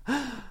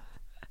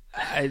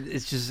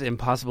 It's just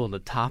impossible to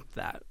top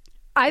that.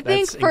 I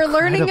think That's for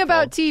learning incredible.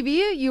 about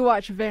TV, you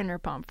watch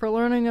Vanderpump. For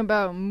learning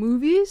about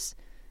movies,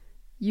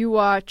 you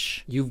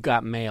watch... You've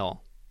Got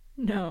Mail.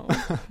 No.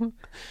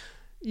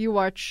 You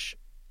watch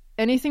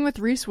anything with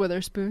Reese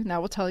Witherspoon.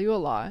 That will tell you a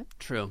lot.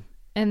 True.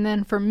 And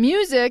then for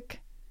music...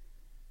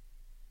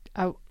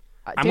 I'm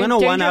going to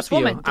one-up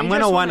you. I'm going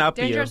to one-up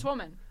you. Dangerous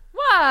Woman.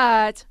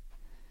 What?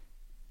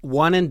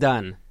 One and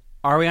done.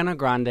 Ariana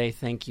Grande,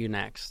 Thank You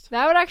Next.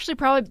 That would actually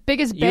probably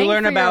biggest bang You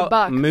learn for about your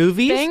buck.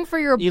 movies. Bang for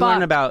your You buck.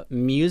 learn about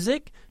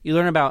music. You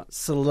learn about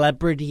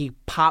celebrity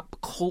pop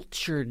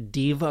culture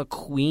diva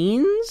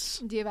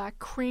queens. Diva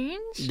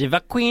queens?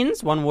 Diva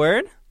queens, one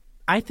word.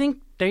 I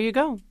think there you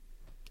go.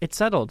 It's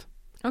settled.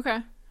 Okay.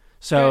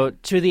 So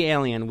to the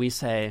alien, we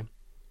say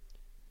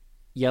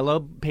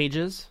yellow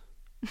pages.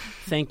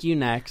 Thank you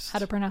next. How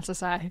to pronounce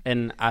acai.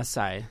 And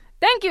acai.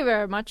 Thank you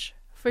very much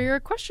for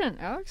your question,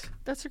 Alex.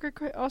 That's a great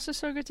question. Also,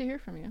 so good to hear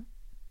from you.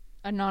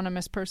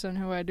 Anonymous person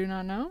who I do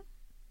not know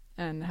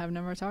and have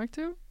never talked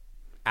to.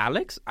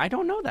 Alex? I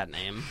don't know that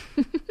name.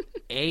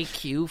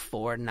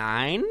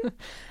 AQ49?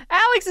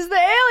 Alex is the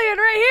alien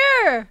right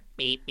here!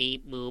 Beep,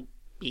 beep, boop,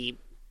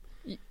 beep.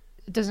 It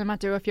doesn't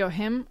matter if you're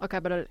him. Okay,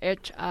 but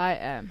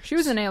H-I-M. She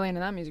was an alien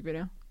in that music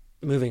video.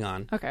 Moving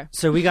on. Okay.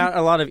 So we got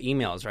a lot of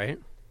emails, right?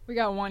 We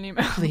got 1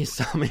 email. Please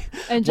tell me.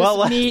 And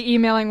just me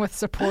emailing with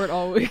support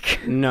all week.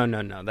 No,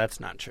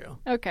 that's not true.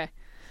 Okay.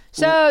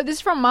 So this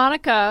is from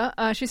Monica.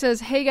 She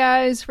says, hey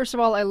guys, first of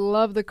all, I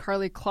love the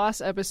Karlie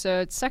Kloss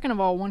episode. Second of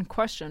all, 1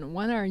 question.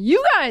 When are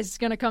you guys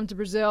going to come to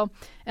Brazil?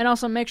 And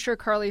also make sure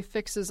Karlie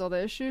fixes all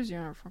the issues. You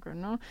don't fucking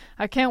know.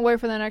 I can't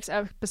wait for the next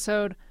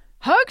episode.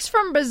 Hugs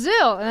from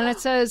Brazil. And then it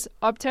says,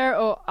 Opter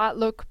o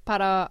Outlook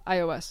para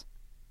iOS.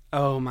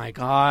 Oh my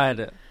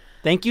God.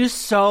 Thank you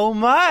so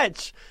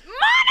much.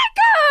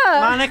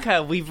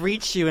 Monica, we've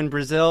reached you in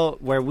Brazil,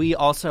 where we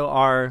also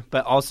are,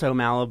 but also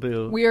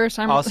Malibu. We are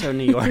also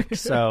New York.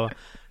 So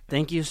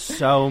thank you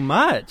so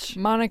much.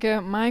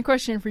 Monica, my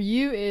question for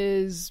you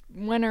is,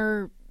 when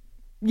are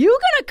you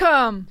going to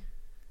come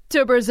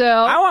to Brazil?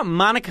 I want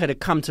Monica to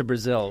come to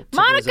Brazil.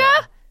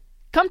 Monica,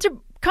 come to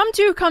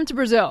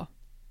Brazil.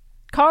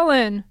 Call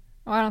in.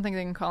 Oh, I don't think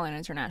they can call in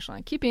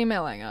internationally. Keep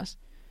emailing us.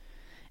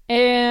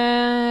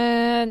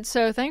 And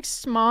so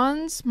thanks,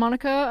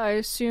 Monica, I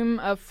assume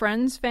of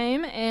Friends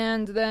fame.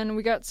 And then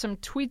we got some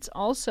tweets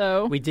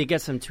also. We did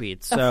get some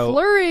tweets. A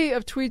flurry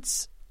of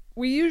tweets.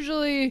 We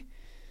usually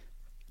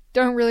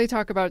don't really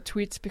talk about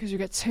tweets because you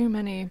get so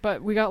many,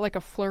 but we got like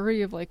a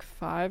flurry of like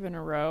 5 in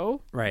a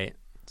row. Right.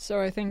 So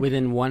I think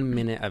within 1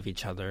 minute of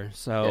each other.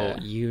 So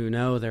you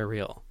know they're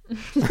real.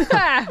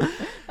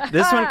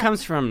 This one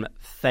comes from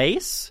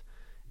Thace.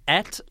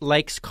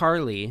 Likes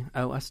Carly.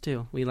 Oh, us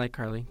too. We like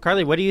Carly.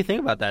 Carly, what do you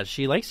think about that?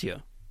 She likes you.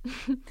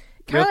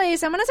 Carly,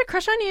 someone has a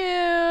crush on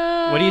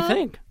you. What do you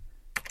think?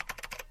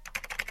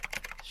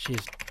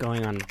 She's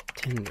going on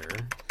Tinder.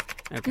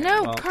 Okay,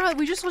 no, Carly,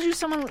 we just told you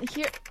someone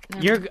here. No,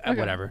 okay.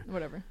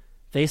 Whatever.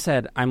 They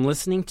said, I'm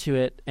listening to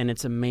it, and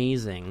it's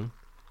amazing,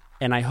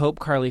 and I hope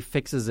Carly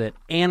fixes it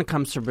and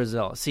comes to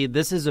Brazil. See,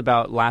 this is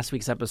about last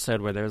week's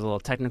episode where there was a little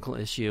technical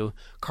issue.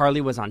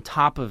 Carly was on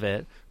top of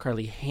it.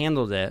 Carly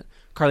handled it.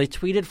 Carly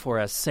tweeted for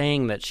us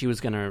saying that she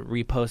was going to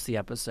repost the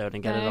episode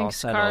and get it all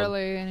settled. Thanks,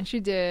 Carly, and she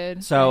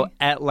did. So,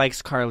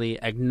 Likes Carly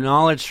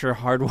acknowledged her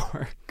hard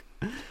work.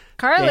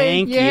 Carly,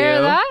 Thank you.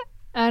 Hear that?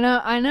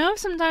 I know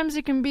sometimes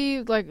it can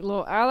be like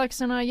little Alex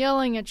and I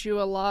yelling at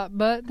you a lot,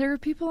 but there are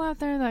people out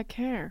there that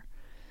care.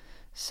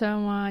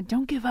 So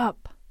don't give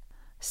up,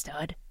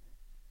 stud.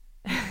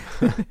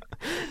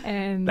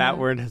 And that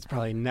word has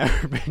probably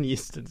never been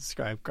used to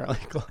describe Carly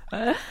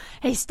Clark.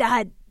 Hey,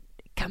 stud,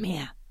 come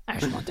here. I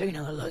just want to take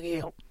another look at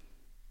you.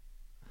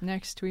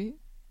 Next tweet.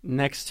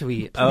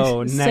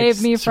 Oh, next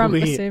save me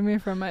tweet. Save me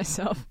from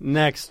myself.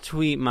 Next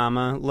tweet,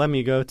 Mama. Let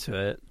me go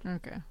to it.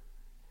 Okay.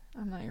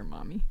 I'm not your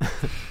mommy.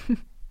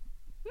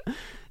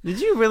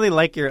 Did you really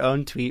like your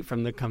own tweet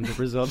from the Come to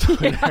Brazil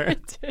Twitter? Yeah, I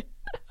did.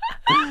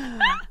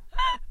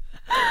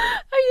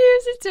 I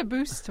use it to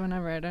boost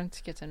whenever I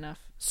don't get enough.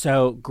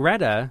 So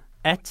Greta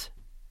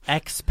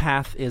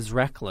 @xpath is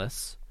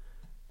reckless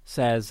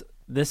says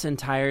this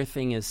entire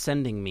thing is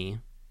sending me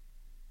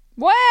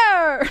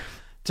where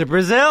to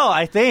Brazil.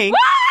 I think.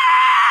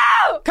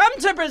 Woo! Come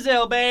to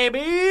Brazil, baby.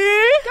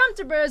 Come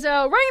to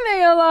Brazil. Ring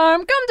the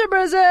alarm. Come to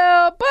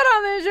Brazil. Put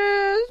on the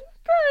shoes.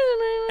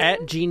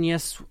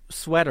 @Genius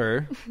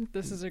Sweater.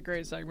 This is a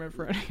great segment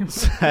for anyone.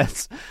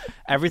 Says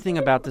everything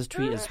about this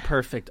tweet is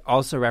perfect.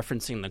 Also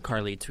referencing the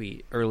Carly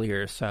tweet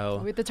earlier.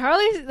 So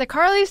the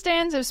Carly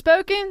stands have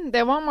spoken.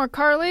 They want more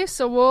Carly,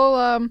 so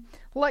we'll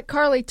let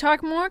Carly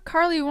talk more.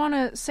 Carly, you want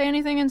to say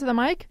anything into the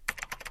mic?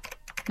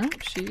 No,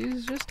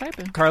 she's just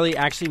typing. Carly,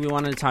 actually, we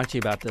wanted to talk to you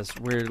about this.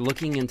 We're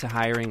looking into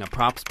hiring a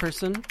props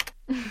person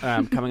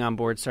coming on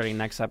board starting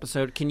next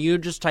episode. Can you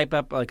just type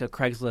up like a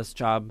Craigslist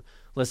job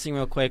listing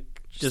real quick?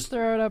 Just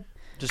throw it up.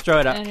 Just throw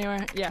it up.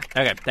 Anywhere, yeah.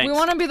 Okay, thanks. We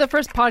want to be the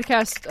first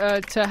podcast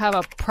to have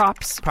a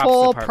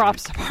full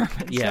props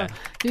department. Yeah.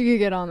 So you could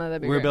get on that.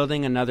 That'd be We're great.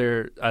 building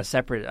another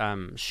separate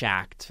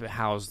shack to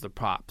house the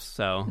props,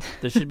 so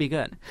this should be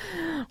good.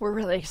 We're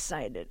really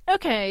excited.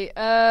 Okay,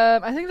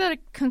 I think that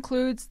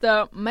concludes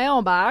the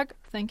mailbag.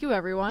 Thank you,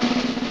 everyone.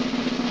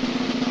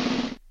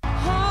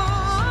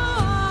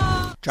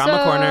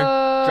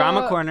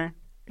 Drama corner.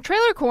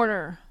 Trailer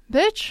corner,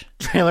 bitch.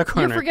 Trailer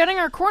corner. You're forgetting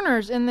our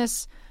corners in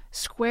this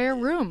square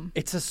room.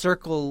 It's a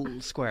circle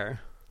square.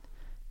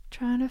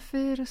 Trying to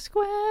fit a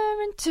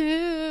square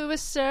into a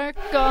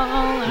circle.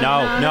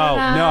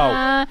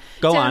 No.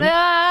 Go on.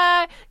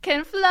 I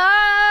can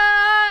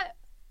fly.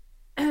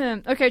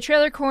 Okay,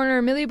 trailer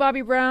corner. Millie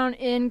Bobby Brown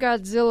in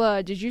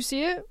Godzilla. Did you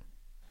see it?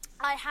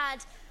 I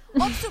had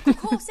obstacle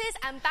courses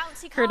and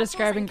bouncy castles. Her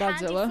describing and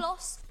candy Godzilla.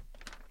 Floss.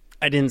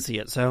 I didn't see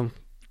it, so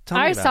tell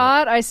me I about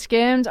saw it. I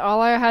skimmed.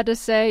 All I had to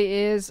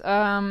say is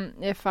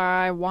if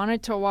I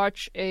wanted to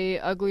watch a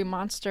ugly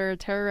monster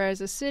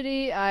terrorize a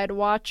city, I'd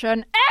watch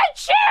an Ed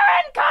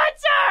Sheeran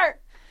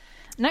concert!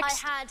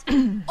 Next. I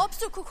had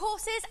obstacle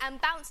courses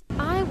and bouncy.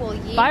 I will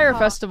Fire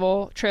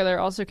Festival trailer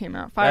also came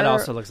out. Fire that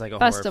also looks like a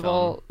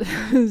Festival.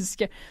 Horror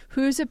film.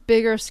 Who's a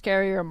bigger,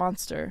 scarier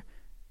monster?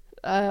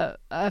 A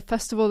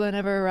festival that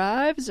never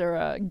arrives, or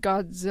a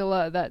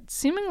Godzilla that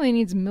seemingly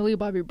needs Millie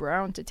Bobby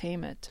Brown to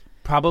tame it?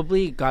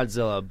 Probably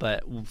Godzilla,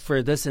 but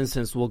for this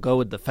instance, we'll go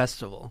with the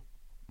festival.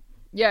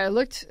 Yeah, it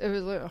was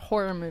a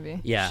horror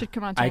movie. Yeah. It should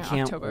come out I in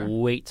can't October.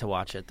 wait to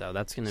watch it, though.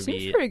 That's going to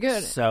be pretty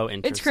good. So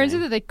interesting. It's crazy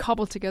that they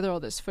cobbled together all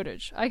this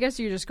footage. I guess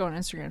you just go on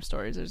Instagram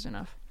stories. There's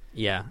enough.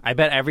 Yeah. I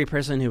bet every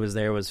person who was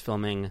there was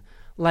filming,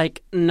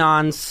 like,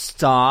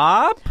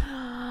 nonstop.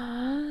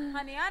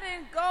 Honey, I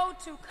didn't go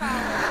to college.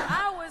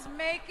 I was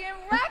making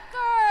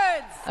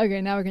records. Okay,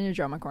 now we're in your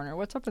drama corner.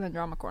 What's up in the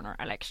drama corner,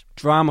 Alex?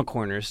 Drama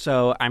corner.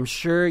 So I'm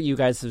sure you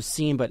guys have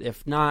seen, but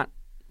if not,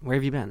 where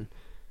have you been?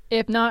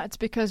 If not, it's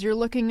because you're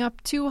looking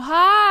up too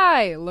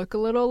high. Look a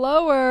little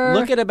lower.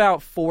 Look at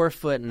about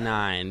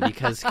 4'9",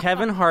 because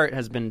Kevin Hart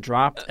has been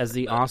dropped as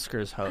the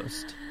Oscars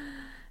host.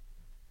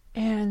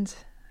 And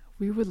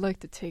we would like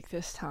to take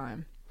this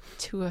time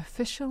to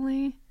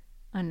officially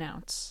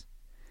announce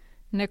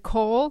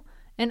Nicole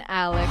and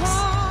Alex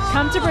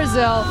come to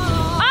Brazil.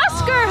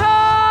 Oscar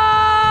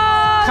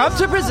host! Come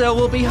to Brazil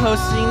will be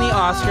hosting the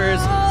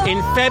Oscars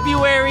in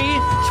February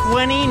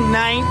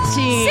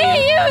 2019.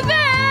 See you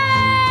there!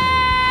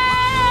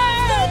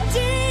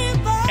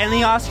 And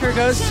the Oscar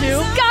goes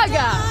to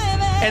Gaga.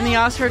 And the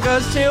Oscar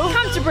goes to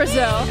Come to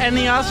Brazil. And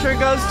the Oscar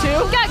goes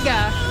to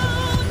Gaga.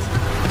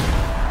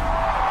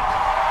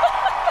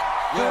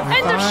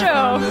 End of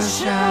show.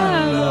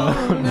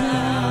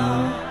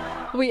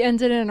 We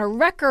ended in a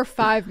record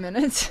 5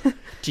 minutes.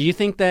 Do you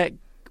think that...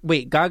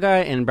 Wait, Gaga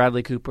and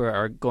Bradley Cooper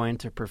are going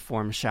to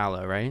perform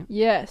Shallow, right?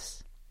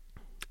 Yes.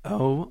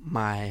 Oh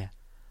my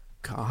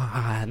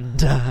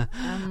God.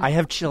 I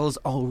have chills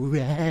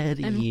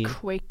already. I'm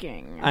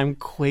quaking. I'm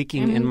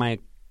quaking in my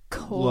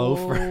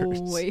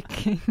loafers.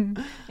 Quaking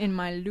in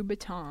my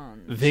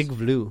Louboutins. Vig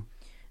Vlu.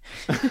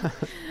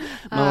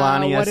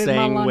 Melania what did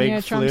saying Melania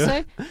Wig Trump Flu.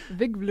 say?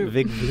 Vig Vlu.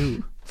 Vig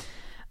Vlu.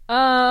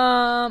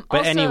 But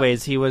also,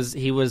 anyways,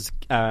 he's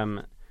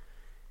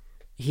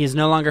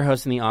no longer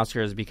hosting the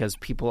Oscars because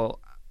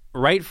people,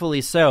 rightfully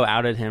so,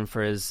 outed him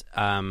for his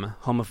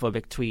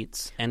homophobic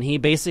tweets, and he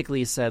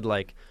basically said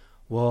like,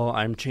 "Well,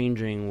 I'm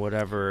changing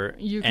whatever,"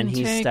 you and can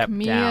he take stepped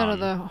me down. out of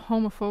the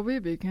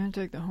homophobia, but you can't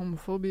take the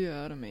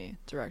homophobia out of me.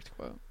 Direct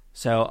quote.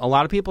 So a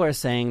lot of people are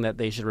saying that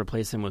they should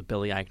replace him with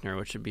Billy Eichner,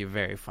 which would be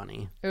very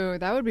funny. Oh,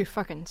 that would be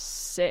fucking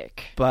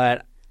sick.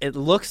 But it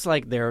looks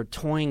like they're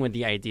toying with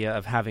the idea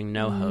of having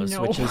no host,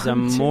 which is a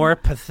more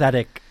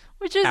pathetic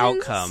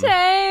outcome.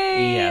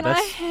 Insane. Yeah, that's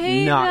I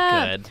hate not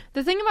that. good.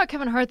 The thing about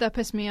Kevin Hart that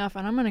pissed me off,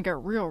 and I'm going to get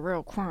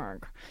real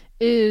quick,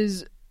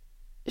 is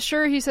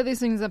sure, he said these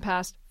things in the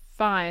past,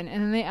 fine,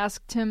 and then they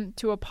asked him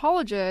to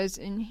apologize,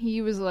 and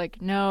he was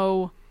like,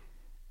 no,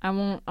 I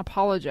won't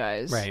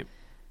apologize. Right.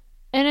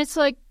 And it's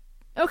like,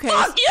 okay,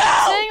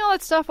 saying all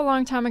that stuff a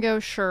long time ago,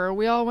 sure,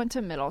 we all went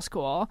to middle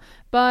school,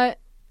 but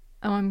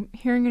I'm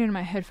hearing it in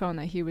my headphone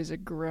that he was a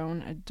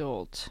grown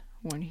adult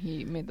when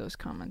he made those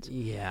comments.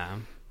 Yeah.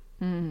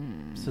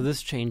 So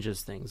this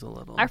changes things a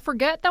little. I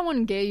forget that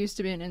when gay used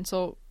to be an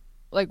insult,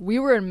 like we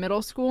were in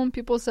middle school and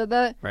people said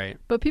that. Right.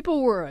 But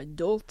people were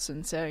adults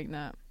in saying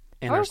that.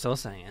 And they're still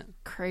saying it.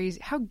 Crazy.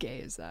 How gay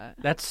is that?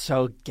 That's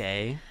so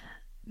gay.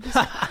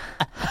 So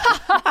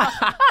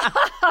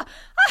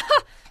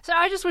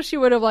I just wish he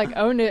would have like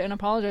owned it and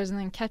apologized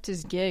and then kept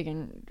his gig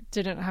and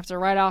didn't have to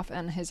ride off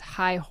on his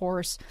high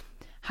horse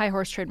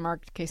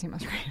trademarked Casey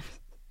Musgraves.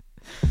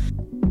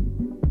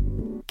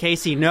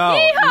 Casey, no,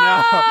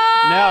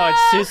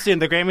 it's too soon.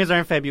 The Grammys are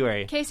in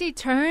February. Casey,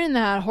 turn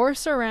that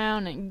horse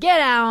around and get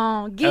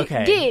on, get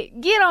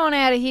on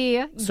out of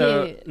here.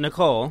 So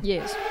Nicole,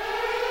 yes,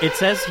 it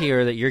says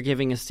here that you're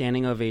giving a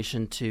standing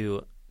ovation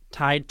to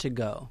Tide to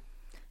Go.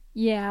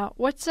 Yeah,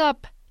 what's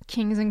up,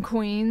 kings and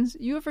queens?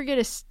 You ever get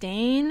a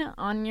stain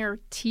on your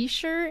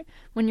t-shirt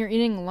when you're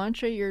eating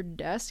lunch at your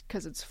desk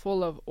because it's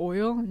full of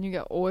oil and you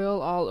get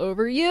oil all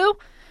over you?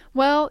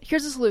 Well,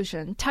 here's a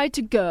solution. Tide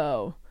to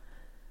Go.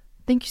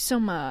 Thank you so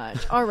much.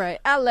 All right,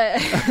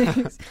 Alex.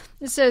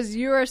 It says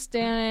you are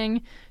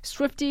standing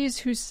Swifties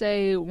who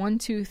say 1,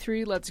 2,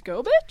 3, let's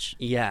go, bitch?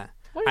 Yeah.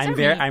 What does that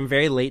mean? I'm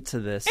very late to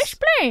this.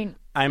 Explain.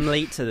 I'm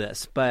late to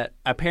this, but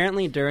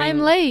apparently during...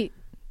 I'm late.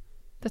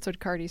 That's what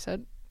Cardi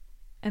said.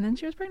 And then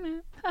she was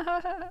pregnant.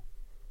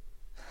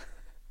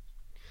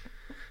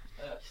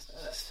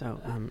 So,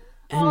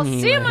 I'll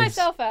see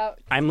myself out.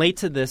 I'm late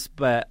to this,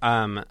 but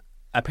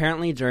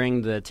apparently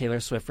during the Taylor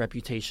Swift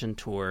Reputation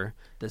tour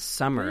this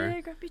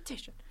summer,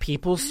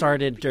 people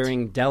started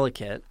during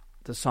Delicate,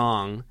 the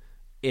song,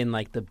 in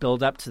like the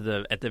build up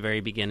to at the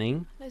very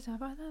beginning,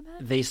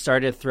 they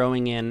started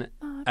throwing in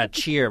a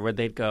cheer where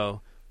they'd go,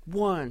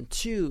 1,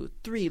 2,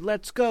 3,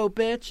 let's go,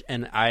 bitch.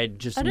 And I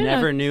just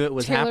never knew it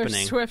was happening.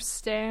 Taylor Swift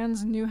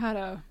stans knew how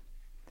to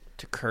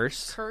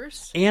curse.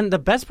 Curse? And the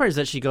best part is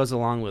that she goes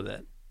along with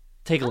it.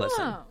 Take a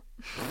listen.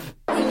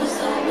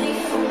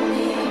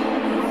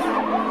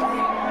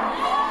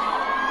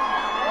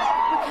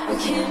 We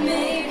can't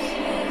make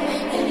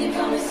any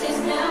promises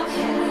now,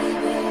 can we,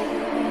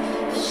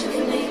 babe? But you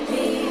can make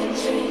me a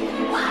drink.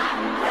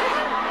 Wow!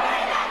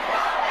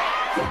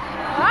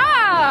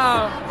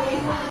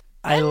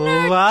 I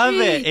love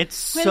it. It's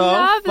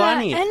so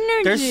funny.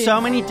 There's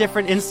so many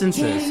different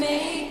instances.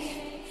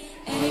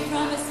 Any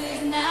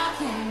promises now,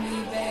 can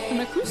we, babe? An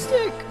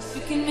acoustic.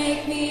 You can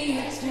make me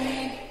a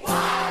drink.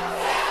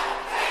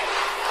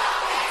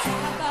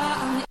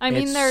 I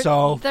mean, It's their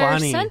so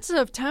funny. sense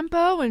of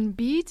tempo and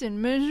beat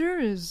and measure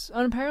is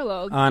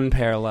unparalleled.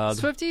 Unparalleled.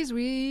 Swifties,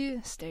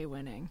 we stay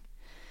winning.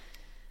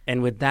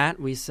 And with that,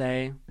 we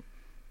say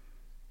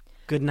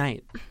good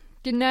night.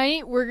 Good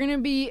night. We're going to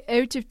be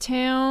out of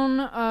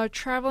town,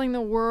 traveling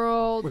the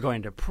world. We're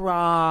going to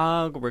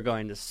Prague. We're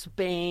going to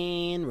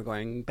Spain. We're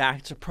going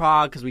back to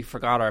Prague because we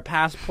forgot our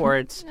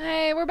passports.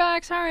 Hey, we're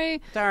back.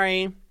 Sorry.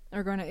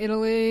 We're going to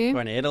Italy. We're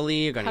going to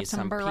Italy. We're going to eat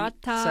some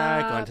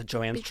pizza. Going to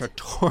Joanne's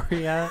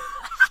Trattoria.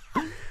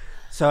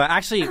 So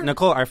actually,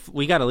 Nicole,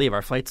 we got to leave.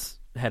 Our flight's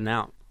heading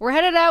out. We're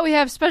headed out. We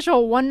have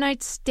special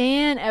one-night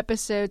stand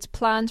episodes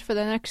planned for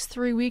the next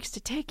 3 weeks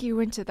to take you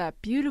into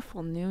that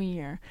beautiful new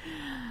year.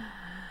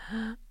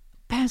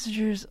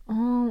 Passengers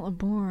all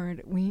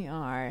aboard. We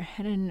are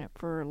heading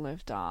for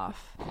liftoff.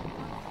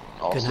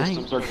 All Good night.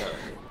 systems are go.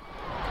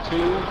 2,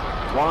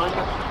 1,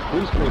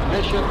 booster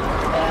ignition,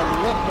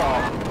 and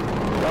liftoff.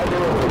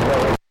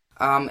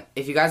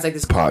 If you guys like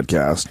this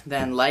podcast,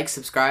 then like,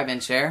 subscribe,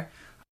 and share.